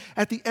should we,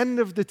 at the end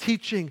of the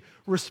teaching,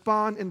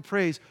 respond in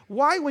praise?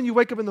 Why, when you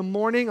wake up in the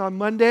morning on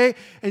Monday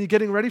and you're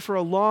getting ready for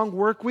a long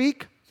work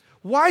week,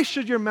 why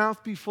should your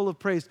mouth be full of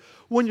praise?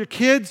 When your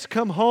kids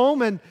come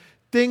home and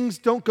things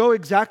don't go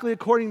exactly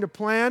according to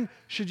plan,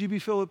 should you be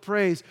filled with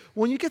praise?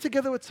 When you get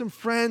together with some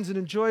friends and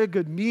enjoy a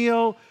good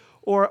meal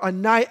or a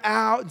night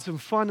out and some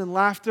fun and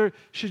laughter,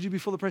 should you be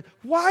full of praise?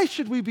 Why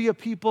should we be a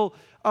people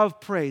of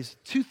praise?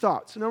 Two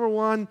thoughts. Number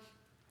one,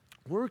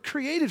 we're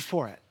created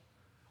for it.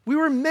 We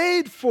were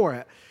made for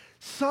it.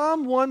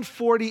 Psalm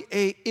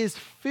 148 is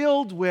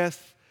filled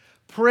with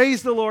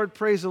praise the Lord,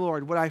 praise the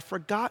Lord. What I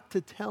forgot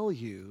to tell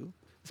you,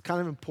 it's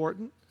kind of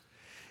important,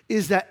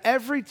 is that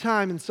every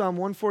time in Psalm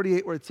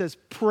 148 where it says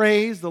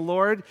praise the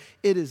Lord,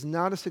 it is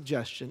not a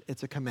suggestion,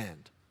 it's a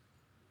command.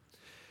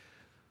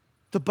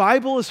 The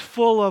Bible is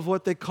full of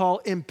what they call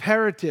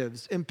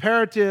imperatives.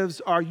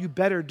 Imperatives are you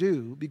better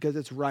do because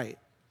it's right.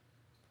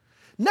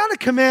 Not a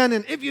command,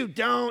 and if you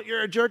don't,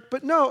 you're a jerk.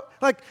 But no,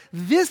 like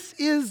this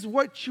is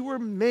what you were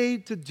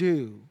made to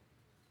do.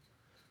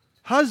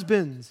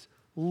 Husbands,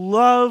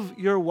 love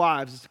your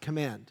wives. It's a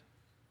command.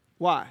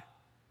 Why?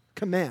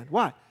 Command.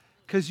 Why?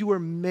 Because you were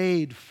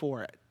made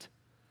for it.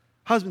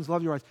 Husbands,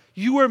 love your wives.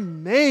 You were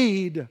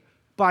made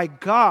by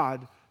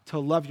God to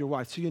love your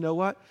wife. So you know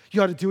what?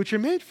 You ought to do what you're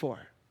made for.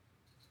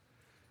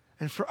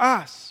 And for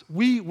us,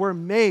 we were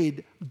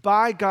made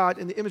by God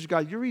in the image of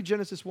God. You read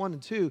Genesis 1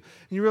 and 2, and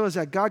you realize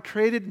that God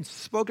created and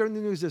spoke everything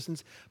into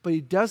existence, but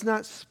he does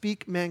not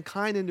speak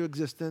mankind into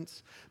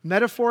existence.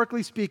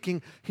 Metaphorically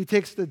speaking, he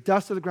takes the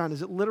dust of the ground.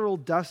 Is it literal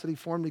dust that he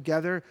formed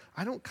together?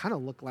 I don't kind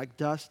of look like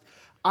dust.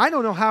 I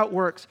don't know how it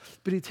works,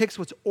 but he takes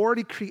what's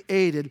already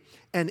created,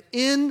 and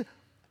in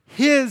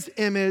his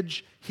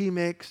image, he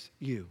makes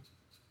you.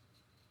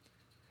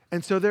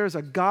 And so there's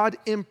a God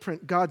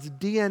imprint. God's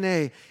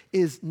DNA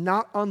is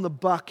not on the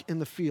buck in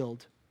the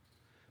field,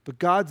 but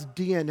God's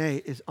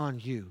DNA is on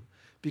you,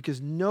 because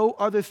no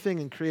other thing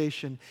in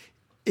creation,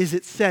 is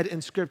it said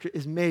in Scripture,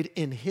 is made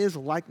in his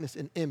likeness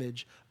and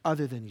image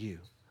other than you,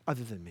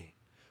 other than me.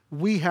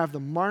 We have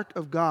the mark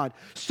of God.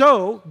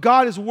 So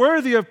God is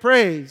worthy of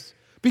praise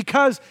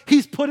because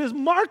he's put his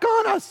mark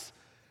on us.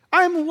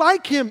 I'm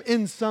like him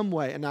in some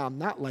way. And now I'm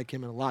not like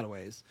him in a lot of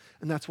ways.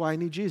 And that's why I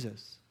need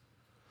Jesus.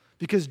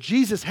 Because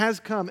Jesus has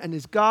come and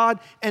is God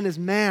and is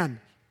man.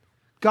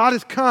 God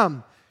has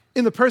come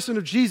in the person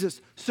of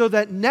Jesus so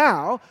that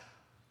now,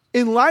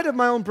 in light of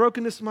my own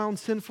brokenness, my own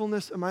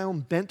sinfulness, and my own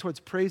bent towards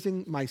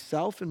praising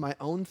myself and my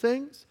own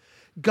things,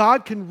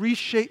 God can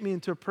reshape me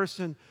into a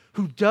person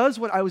who does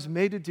what I was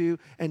made to do,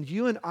 and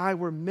you and I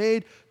were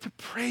made to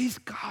praise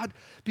God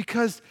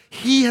because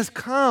he has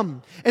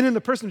come. And in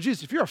the person of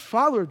Jesus, if you're a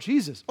follower of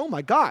Jesus, oh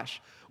my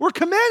gosh, we're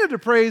commanded to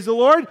praise the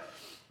Lord,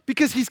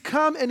 because he's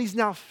come and he's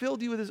now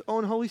filled you with his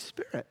own Holy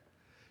Spirit.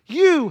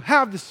 You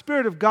have the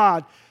Spirit of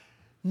God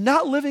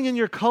not living in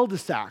your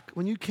cul-de-sac.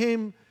 When you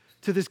came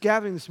to this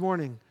gathering this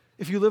morning,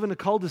 if you live in a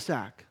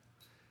cul-de-sac,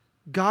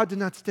 God did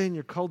not stay in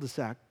your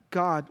cul-de-sac.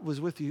 God was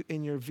with you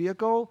in your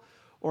vehicle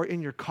or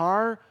in your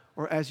car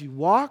or as you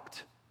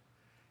walked.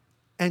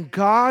 And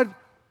God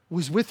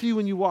was with you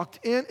when you walked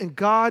in, and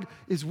God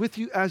is with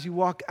you as you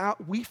walk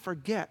out. We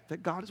forget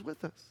that God is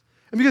with us.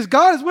 And because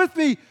God is with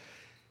me,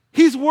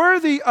 he's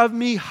worthy of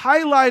me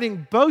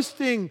highlighting,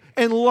 boasting,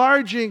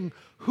 enlarging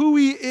who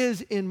he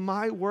is in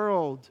my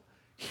world.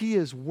 He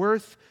is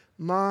worth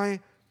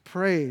my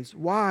praise.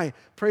 Why?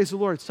 Praise the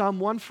Lord. Psalm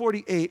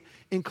 148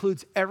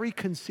 includes every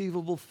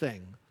conceivable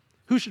thing.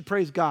 Who should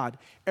praise God?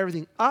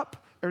 Everything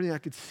up, everything I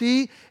could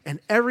see, and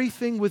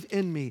everything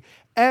within me.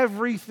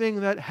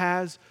 Everything that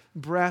has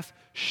breath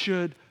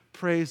should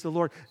praise the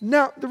Lord.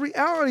 Now, the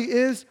reality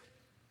is,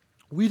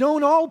 we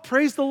don't all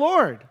praise the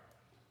Lord.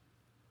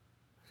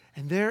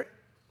 And there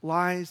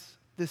lies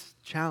this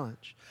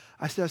challenge.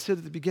 I said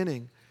at the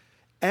beginning,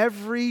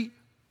 every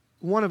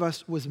one of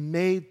us was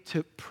made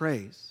to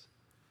praise,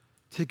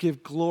 to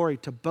give glory,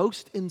 to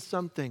boast in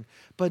something,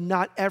 but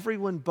not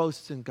everyone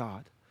boasts in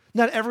God.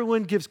 Not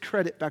everyone gives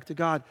credit back to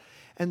God.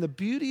 And the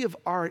beauty of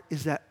art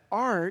is that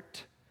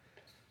art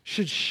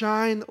should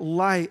shine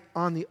light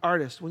on the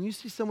artist. When you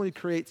see someone who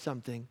creates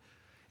something,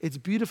 it's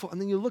beautiful, and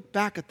then you look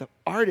back at the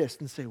artist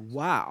and say,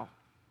 wow.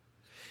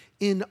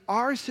 In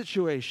our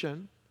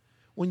situation,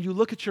 when you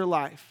look at your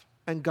life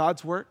and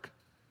God's work,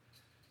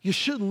 you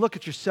shouldn't look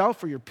at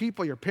yourself or your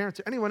people, your parents,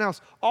 or anyone else.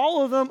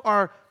 All of them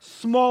are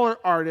smaller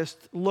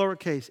artists,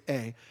 lowercase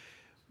a.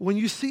 When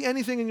you see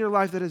anything in your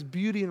life that is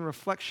beauty and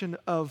reflection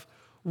of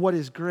what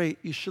is great,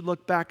 you should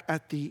look back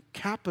at the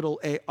capital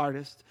A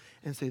artist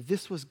and say,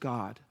 this was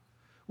God.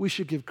 We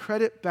should give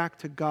credit back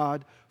to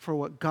God for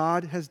what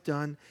God has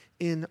done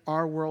in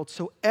our world.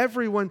 So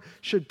everyone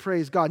should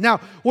praise God.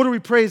 Now, what do we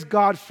praise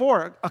God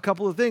for? A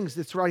couple of things.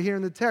 It's right here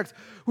in the text.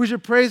 We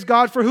should praise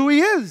God for who he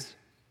is.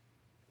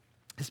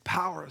 His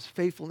power, his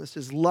faithfulness,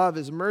 his love,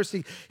 his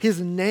mercy, his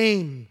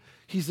name.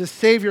 He's a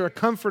Savior, a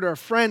comforter, a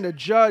friend, a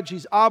judge.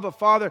 He's Abba,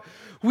 Father.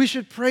 We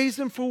should praise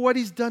him for what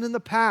he's done in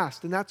the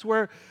past. And that's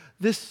where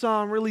this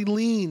psalm really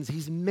leans.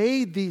 He's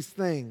made these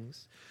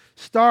things.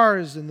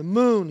 Stars and the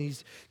moon.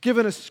 He's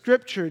given us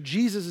scripture.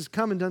 Jesus has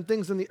come and done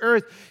things on the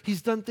earth.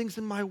 He's done things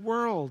in my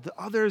world. The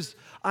others,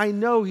 I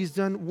know he's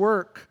done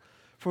work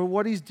for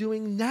what he's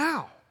doing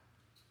now.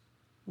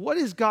 What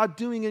is God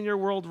doing in your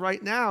world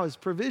right now? His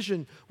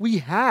provision. We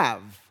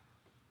have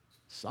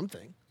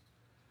something.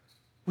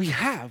 We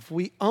have.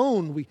 We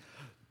own.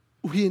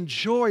 We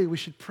enjoy. We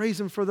should praise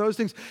him for those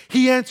things.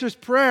 He answers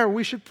prayer.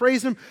 We should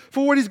praise him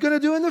for what he's going to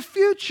do in the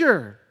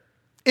future,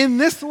 in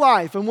this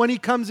life, and when he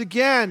comes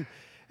again.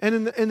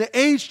 And in the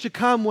age to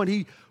come, when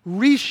he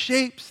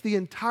reshapes the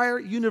entire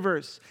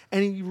universe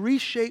and he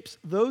reshapes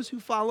those who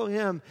follow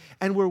him,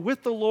 and we're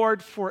with the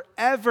Lord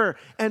forever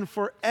and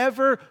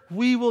forever,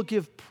 we will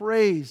give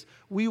praise.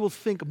 We will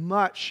think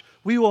much.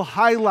 We will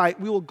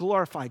highlight. We will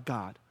glorify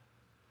God.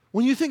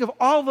 When you think of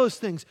all those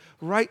things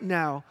right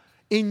now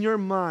in your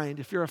mind,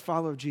 if you're a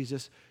follower of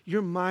Jesus,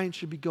 your mind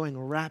should be going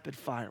rapid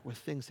fire with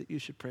things that you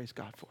should praise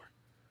God for.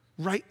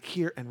 Right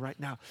here and right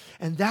now.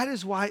 And that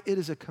is why it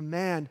is a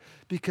command,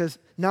 because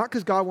not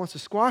because God wants to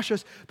squash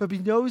us, but he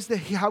knows that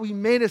how he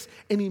made us,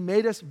 and he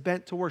made us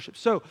bent to worship.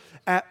 So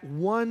at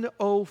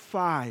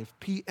 1:05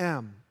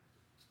 p.m.,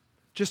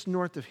 just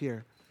north of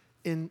here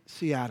in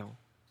Seattle,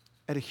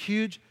 at a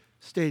huge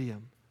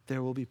stadium,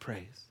 there will be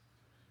praise.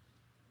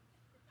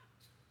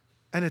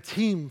 And a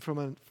team from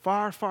a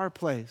far, far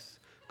place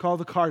called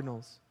the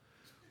Cardinals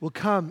will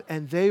come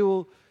and they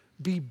will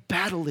be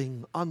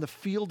battling on the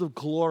field of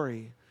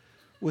glory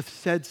with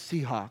said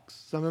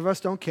Seahawks. Some of us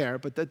don't care,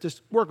 but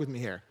just work with me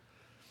here.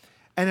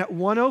 And at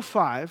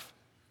 1:05,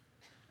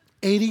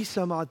 80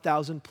 some odd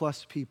thousand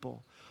plus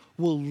people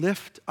will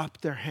lift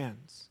up their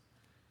hands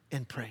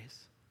in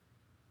praise.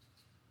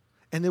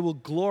 And they will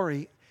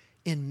glory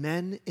in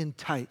men in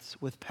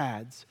tights with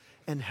pads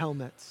and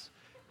helmets,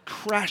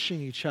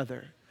 crashing each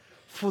other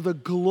for the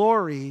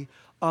glory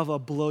of a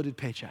bloated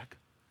paycheck.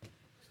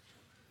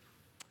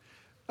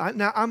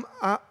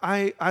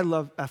 I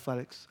love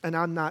athletics, and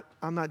I'm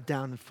not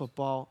down in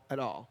football at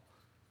all.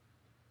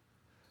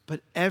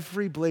 But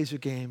every Blazer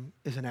game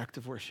is an act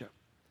of worship,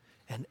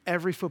 and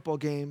every football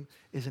game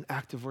is an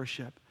act of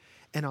worship.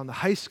 And on the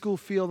high school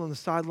field, on the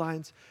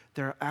sidelines,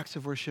 there are acts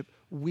of worship.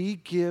 We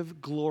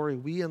give glory,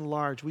 we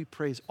enlarge, we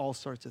praise all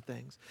sorts of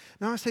things.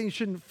 Now, I'm not saying you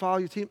shouldn't follow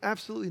your team.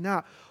 Absolutely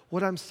not.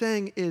 What I'm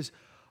saying is,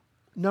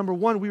 number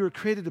one, we were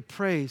created to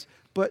praise.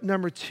 But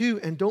number two,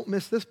 and don't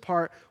miss this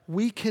part,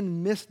 we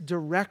can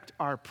misdirect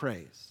our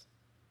praise.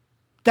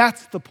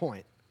 That's the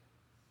point.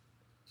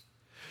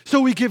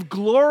 So we give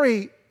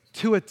glory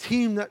to a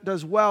team that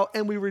does well,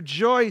 and we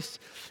rejoice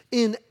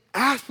in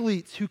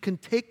athletes who can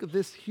take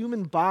this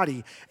human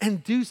body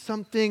and do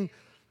something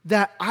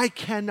that I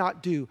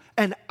cannot do.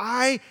 And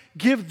I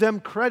give them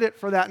credit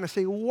for that. And I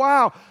say,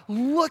 wow,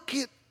 look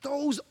at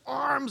those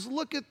arms,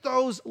 look at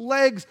those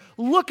legs,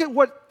 look at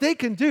what they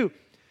can do.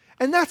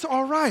 And that's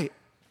all right.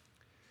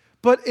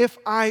 But if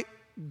I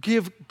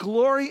give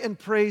glory and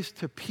praise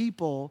to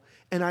people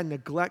and I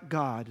neglect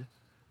God,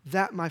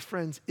 that, my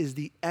friends, is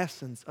the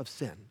essence of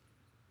sin.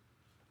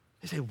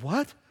 You say,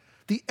 what?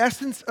 The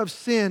essence of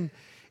sin,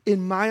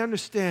 in my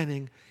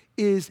understanding,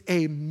 is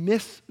a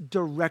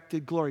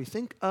misdirected glory.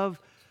 Think of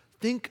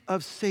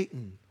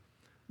Satan,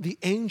 the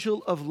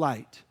angel of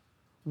light.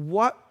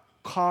 What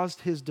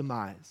caused his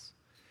demise?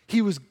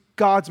 He was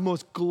God's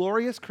most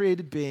glorious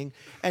created being,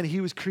 and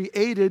he was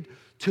created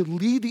to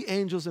lead the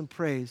angels in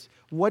praise.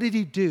 What did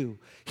he do?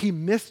 He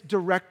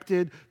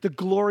misdirected the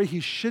glory he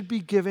should be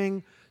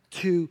giving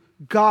to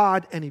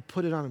God, and he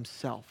put it on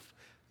himself.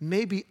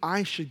 Maybe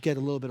I should get a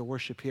little bit of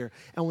worship here.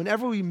 And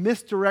whenever we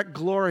misdirect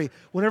glory,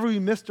 whenever we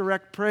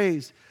misdirect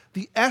praise,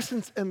 the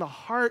essence and the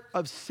heart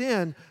of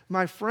sin,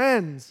 my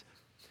friends,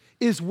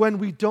 is when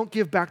we don't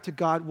give back to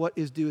God what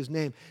is due his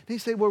name. And you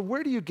say, well,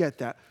 where do you get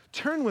that?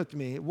 Turn with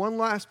me, one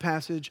last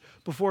passage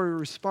before we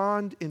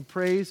respond in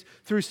praise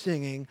through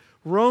singing.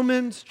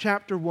 Romans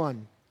chapter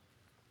 1.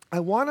 I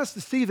want us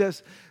to see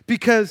this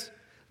because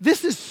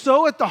this is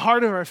so at the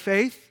heart of our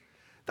faith.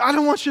 I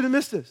don't want you to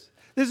miss this.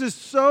 This is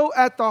so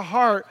at the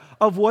heart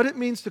of what it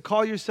means to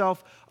call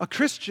yourself a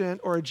Christian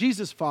or a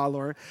Jesus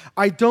follower.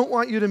 I don't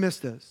want you to miss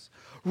this.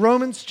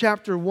 Romans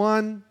chapter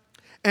 1,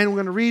 and we're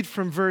going to read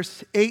from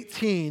verse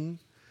 18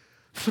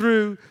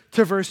 through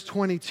to verse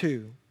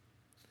 22.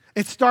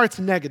 It starts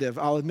negative,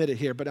 I'll admit it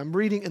here, but I'm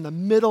reading in the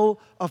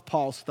middle of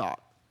Paul's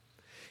thought.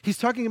 He's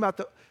talking about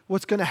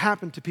what's going to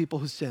happen to people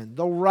who sin.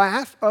 The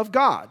wrath of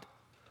God.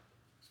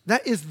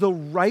 That is the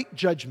right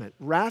judgment.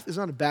 Wrath is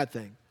not a bad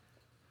thing.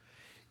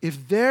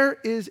 If there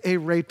is a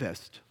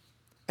rapist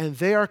and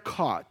they are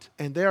caught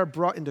and they are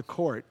brought into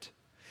court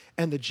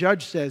and the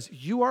judge says,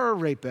 you are a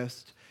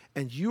rapist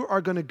and you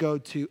are going to go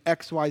to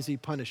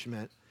XYZ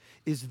punishment,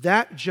 is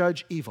that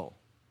judge evil?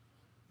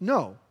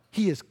 No.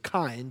 He is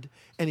kind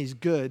and he's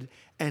good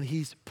and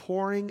he's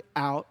pouring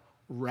out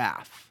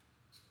wrath.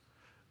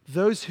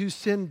 Those who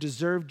sin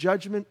deserve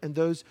judgment, and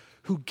those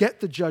who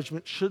get the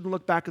judgment shouldn't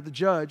look back at the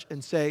judge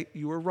and say,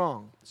 you were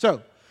wrong.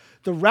 So,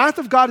 the wrath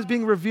of God is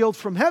being revealed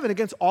from heaven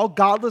against all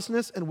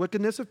godlessness and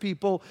wickedness of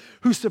people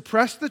who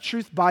suppress the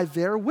truth by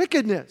their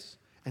wickedness.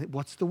 And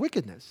what's the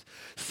wickedness?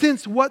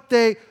 Since what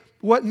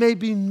may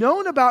be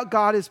known about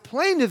God is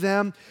plain to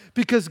them,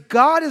 because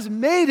God has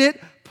made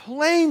it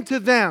plain to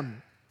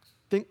them.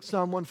 Think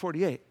Psalm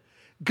 148.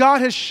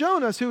 God has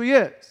shown us who he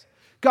is.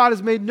 God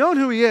has made known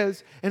who he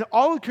is, and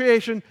all of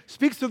creation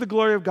speaks to the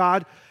glory of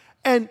God,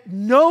 and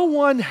no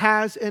one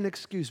has an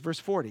excuse. Verse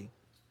 40.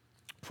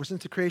 For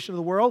since the creation of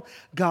the world,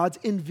 God's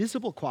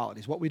invisible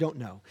qualities, what we don't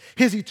know,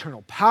 his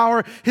eternal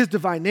power, his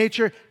divine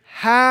nature,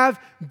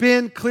 have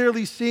been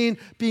clearly seen,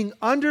 being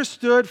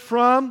understood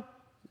from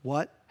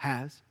what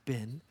has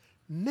been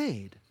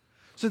made,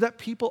 so that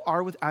people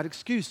are without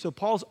excuse. So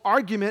Paul's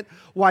argument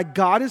why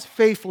God is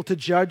faithful to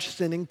judge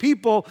sinning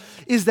people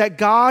is that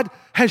God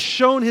has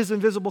shown his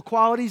invisible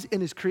qualities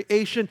in his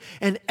creation,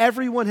 and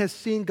everyone has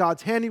seen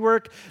God's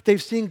handiwork.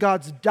 They've seen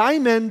God's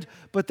diamond,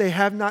 but they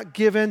have not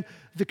given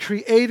the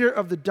creator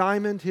of the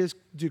diamond his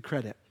due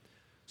credit.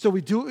 So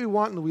we do what we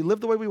want, and we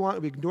live the way we want,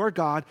 and we ignore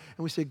God,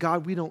 and we say,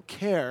 God, we don't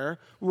care.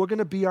 We're going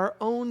to be our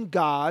own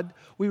God.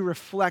 We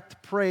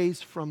reflect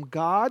praise from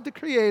God, the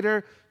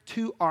creator,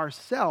 to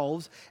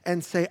ourselves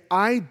and say,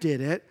 I did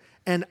it,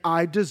 and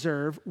I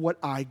deserve what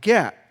I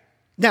get.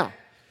 Now,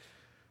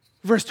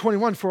 verse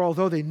 21, for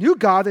although they knew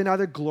God, they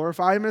neither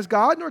glorified him as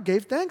God nor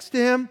gave thanks to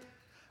him,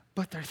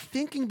 but their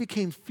thinking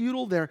became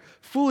futile, their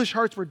foolish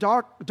hearts were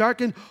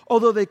darkened.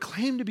 Although they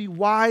claimed to be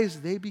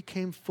wise, they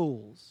became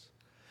fools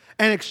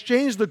and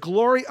exchanged the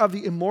glory of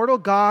the immortal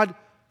God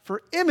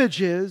for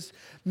images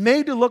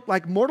made to look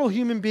like mortal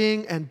human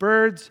beings and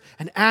birds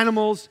and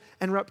animals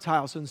and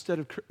reptiles. So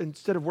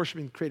instead of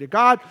worshiping the created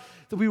God,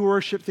 that we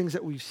worship things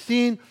that we've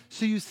seen.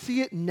 So you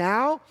see it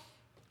now.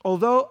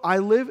 Although I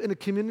live in a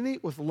community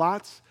with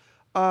lots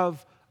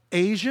of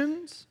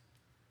Asians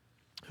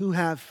who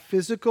have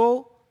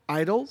physical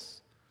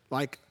idols,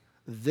 like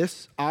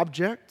this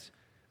object.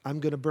 I'm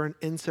going to burn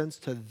incense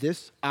to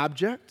this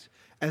object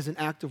as an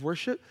act of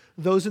worship.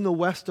 Those in the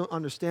West don't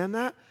understand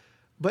that.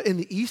 But in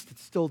the East,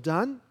 it's still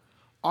done.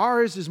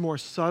 Ours is more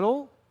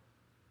subtle.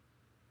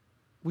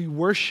 We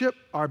worship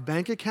our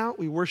bank account.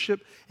 We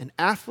worship an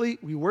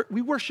athlete. We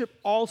worship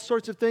all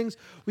sorts of things.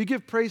 We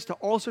give praise to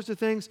all sorts of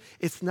things.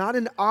 It's not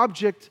an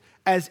object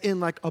as in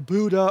like a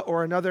Buddha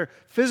or another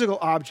physical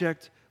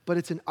object, but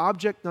it's an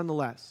object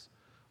nonetheless.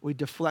 We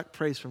deflect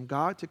praise from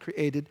God to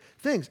created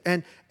things.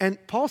 And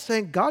Paul's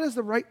saying God has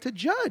the right to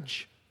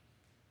judge.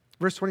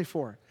 Verse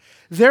 24.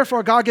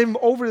 Therefore, God gave them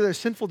over to their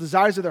sinful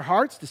desires of their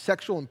hearts, to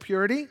sexual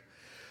impurity,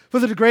 for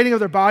the degrading of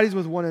their bodies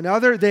with one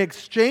another. They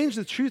exchanged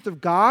the truth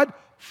of God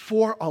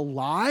for a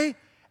lie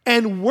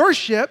and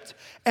worshiped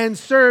and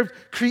served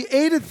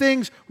created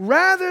things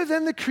rather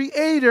than the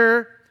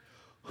Creator,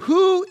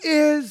 who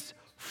is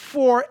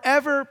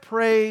forever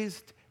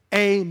praised.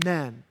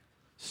 Amen.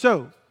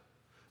 So,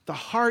 the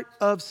heart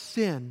of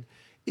sin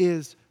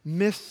is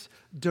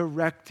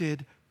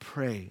misdirected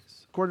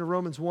praise. According to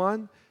Romans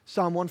 1,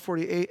 Psalm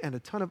 148, and a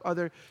ton of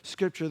other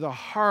scripture, the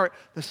heart,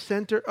 the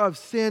center of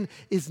sin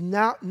is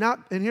not,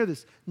 and hear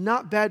this,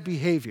 not bad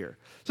behavior.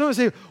 Someone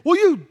say, well,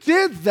 you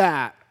did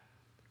that,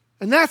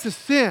 and that's a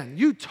sin.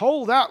 You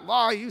told that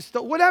lie, you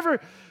stole,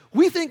 whatever.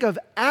 We think of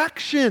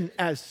action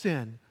as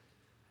sin.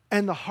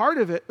 And the heart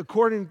of it,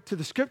 according to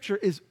the scripture,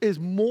 is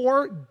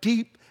more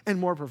deep and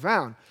more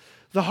profound.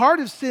 The heart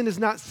of sin is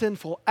not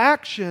sinful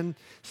action.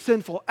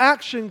 Sinful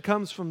action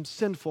comes from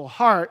sinful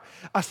heart.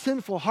 A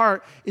sinful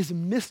heart is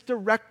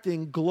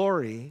misdirecting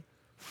glory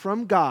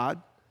from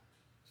God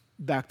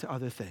back to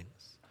other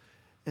things.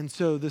 And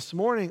so this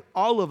morning,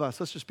 all of us,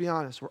 let's just be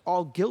honest, we're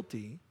all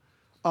guilty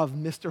of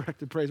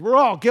misdirected praise. We're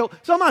all guilty.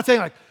 So I'm not saying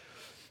like,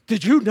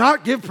 did you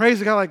not give praise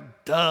to God?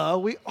 Like, duh,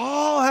 we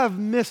all have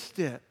missed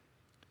it.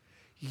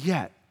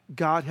 Yet,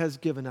 God has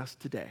given us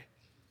today.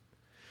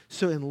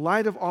 So in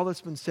light of all that's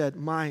been said,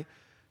 my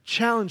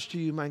challenge to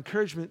you, my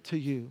encouragement to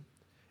you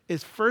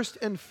is first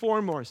and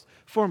foremost,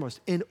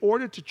 in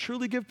order to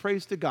truly give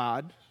praise to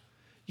God,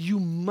 you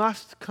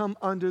must come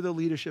under the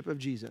leadership of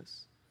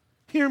Jesus.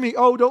 Hear me.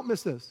 Oh, don't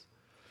miss this.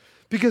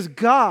 Because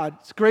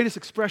God's greatest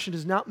expression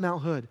is not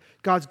Mount Hood.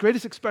 God's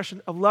greatest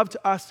expression of love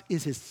to us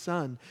is His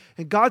Son.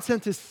 And God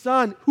sent His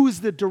Son, who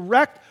is the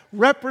direct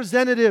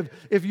representative.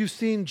 If you've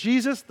seen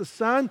Jesus, the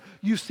Son,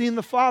 you've seen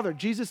the Father.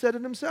 Jesus said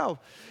it Himself.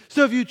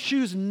 So if you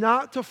choose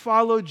not to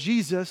follow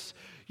Jesus,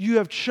 you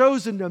have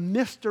chosen to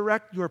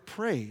misdirect your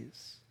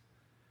praise.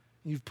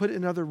 You've put it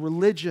in other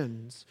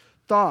religions,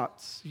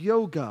 thoughts,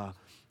 yoga,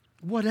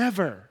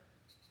 whatever.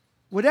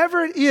 Whatever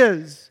it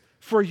is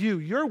for you,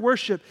 your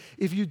worship,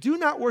 if you do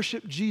not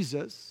worship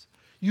Jesus,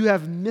 you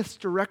have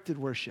misdirected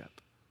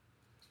worship.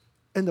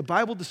 And the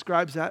Bible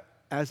describes that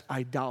as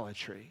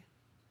idolatry.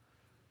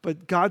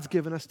 But God's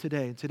given us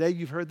today, and today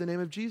you've heard the name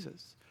of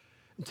Jesus.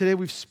 And today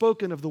we've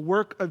spoken of the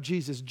work of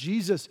Jesus.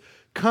 Jesus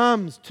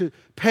comes to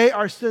pay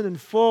our sin in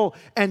full,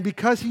 and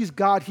because He's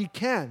God, He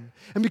can.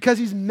 And because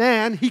He's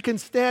man, He can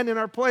stand in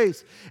our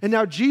place. And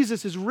now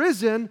Jesus is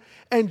risen,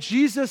 and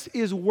Jesus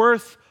is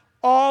worth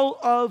all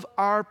of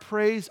our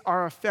praise,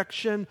 our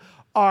affection,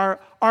 our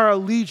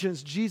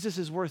allegiance. Jesus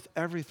is worth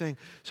everything.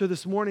 So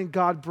this morning,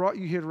 God brought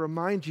you here to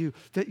remind you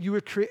that you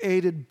were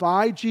created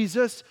by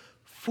Jesus,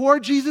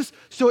 for Jesus.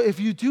 So if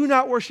you do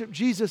not worship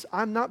Jesus,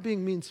 I'm not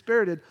being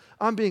mean-spirited,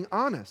 I'm being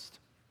honest.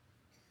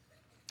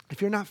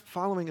 If you're not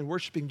following and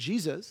worshiping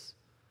Jesus,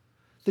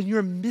 then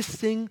you're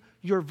missing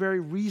your very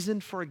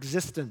reason for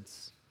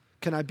existence.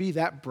 Can I be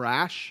that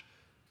brash,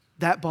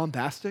 that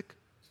bombastic?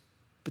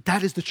 But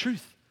that is the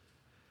truth.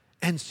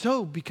 And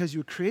so, because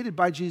you were created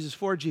by Jesus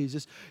for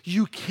Jesus,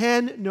 you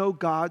can know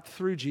God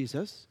through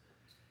Jesus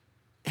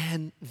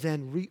and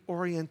then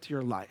reorient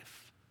your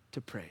life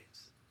to praise.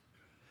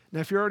 Now,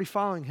 if you're already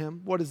following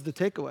Him, what is the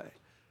takeaway?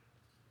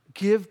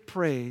 Give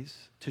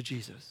praise to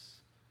Jesus.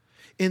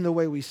 In the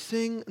way we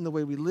sing, in the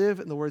way we live,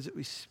 in the words that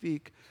we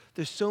speak,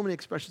 there's so many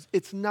expressions.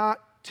 It's not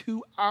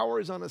 2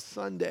 hours on a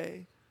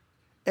Sunday.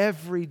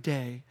 Every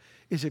day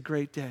is a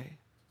great day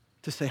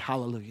to say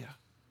hallelujah.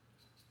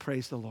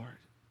 Praise the Lord.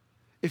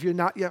 If you're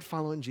not yet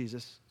following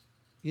Jesus,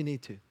 you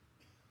need to.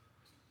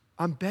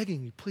 I'm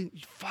begging you, please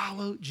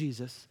follow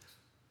Jesus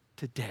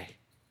today.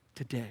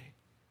 Today.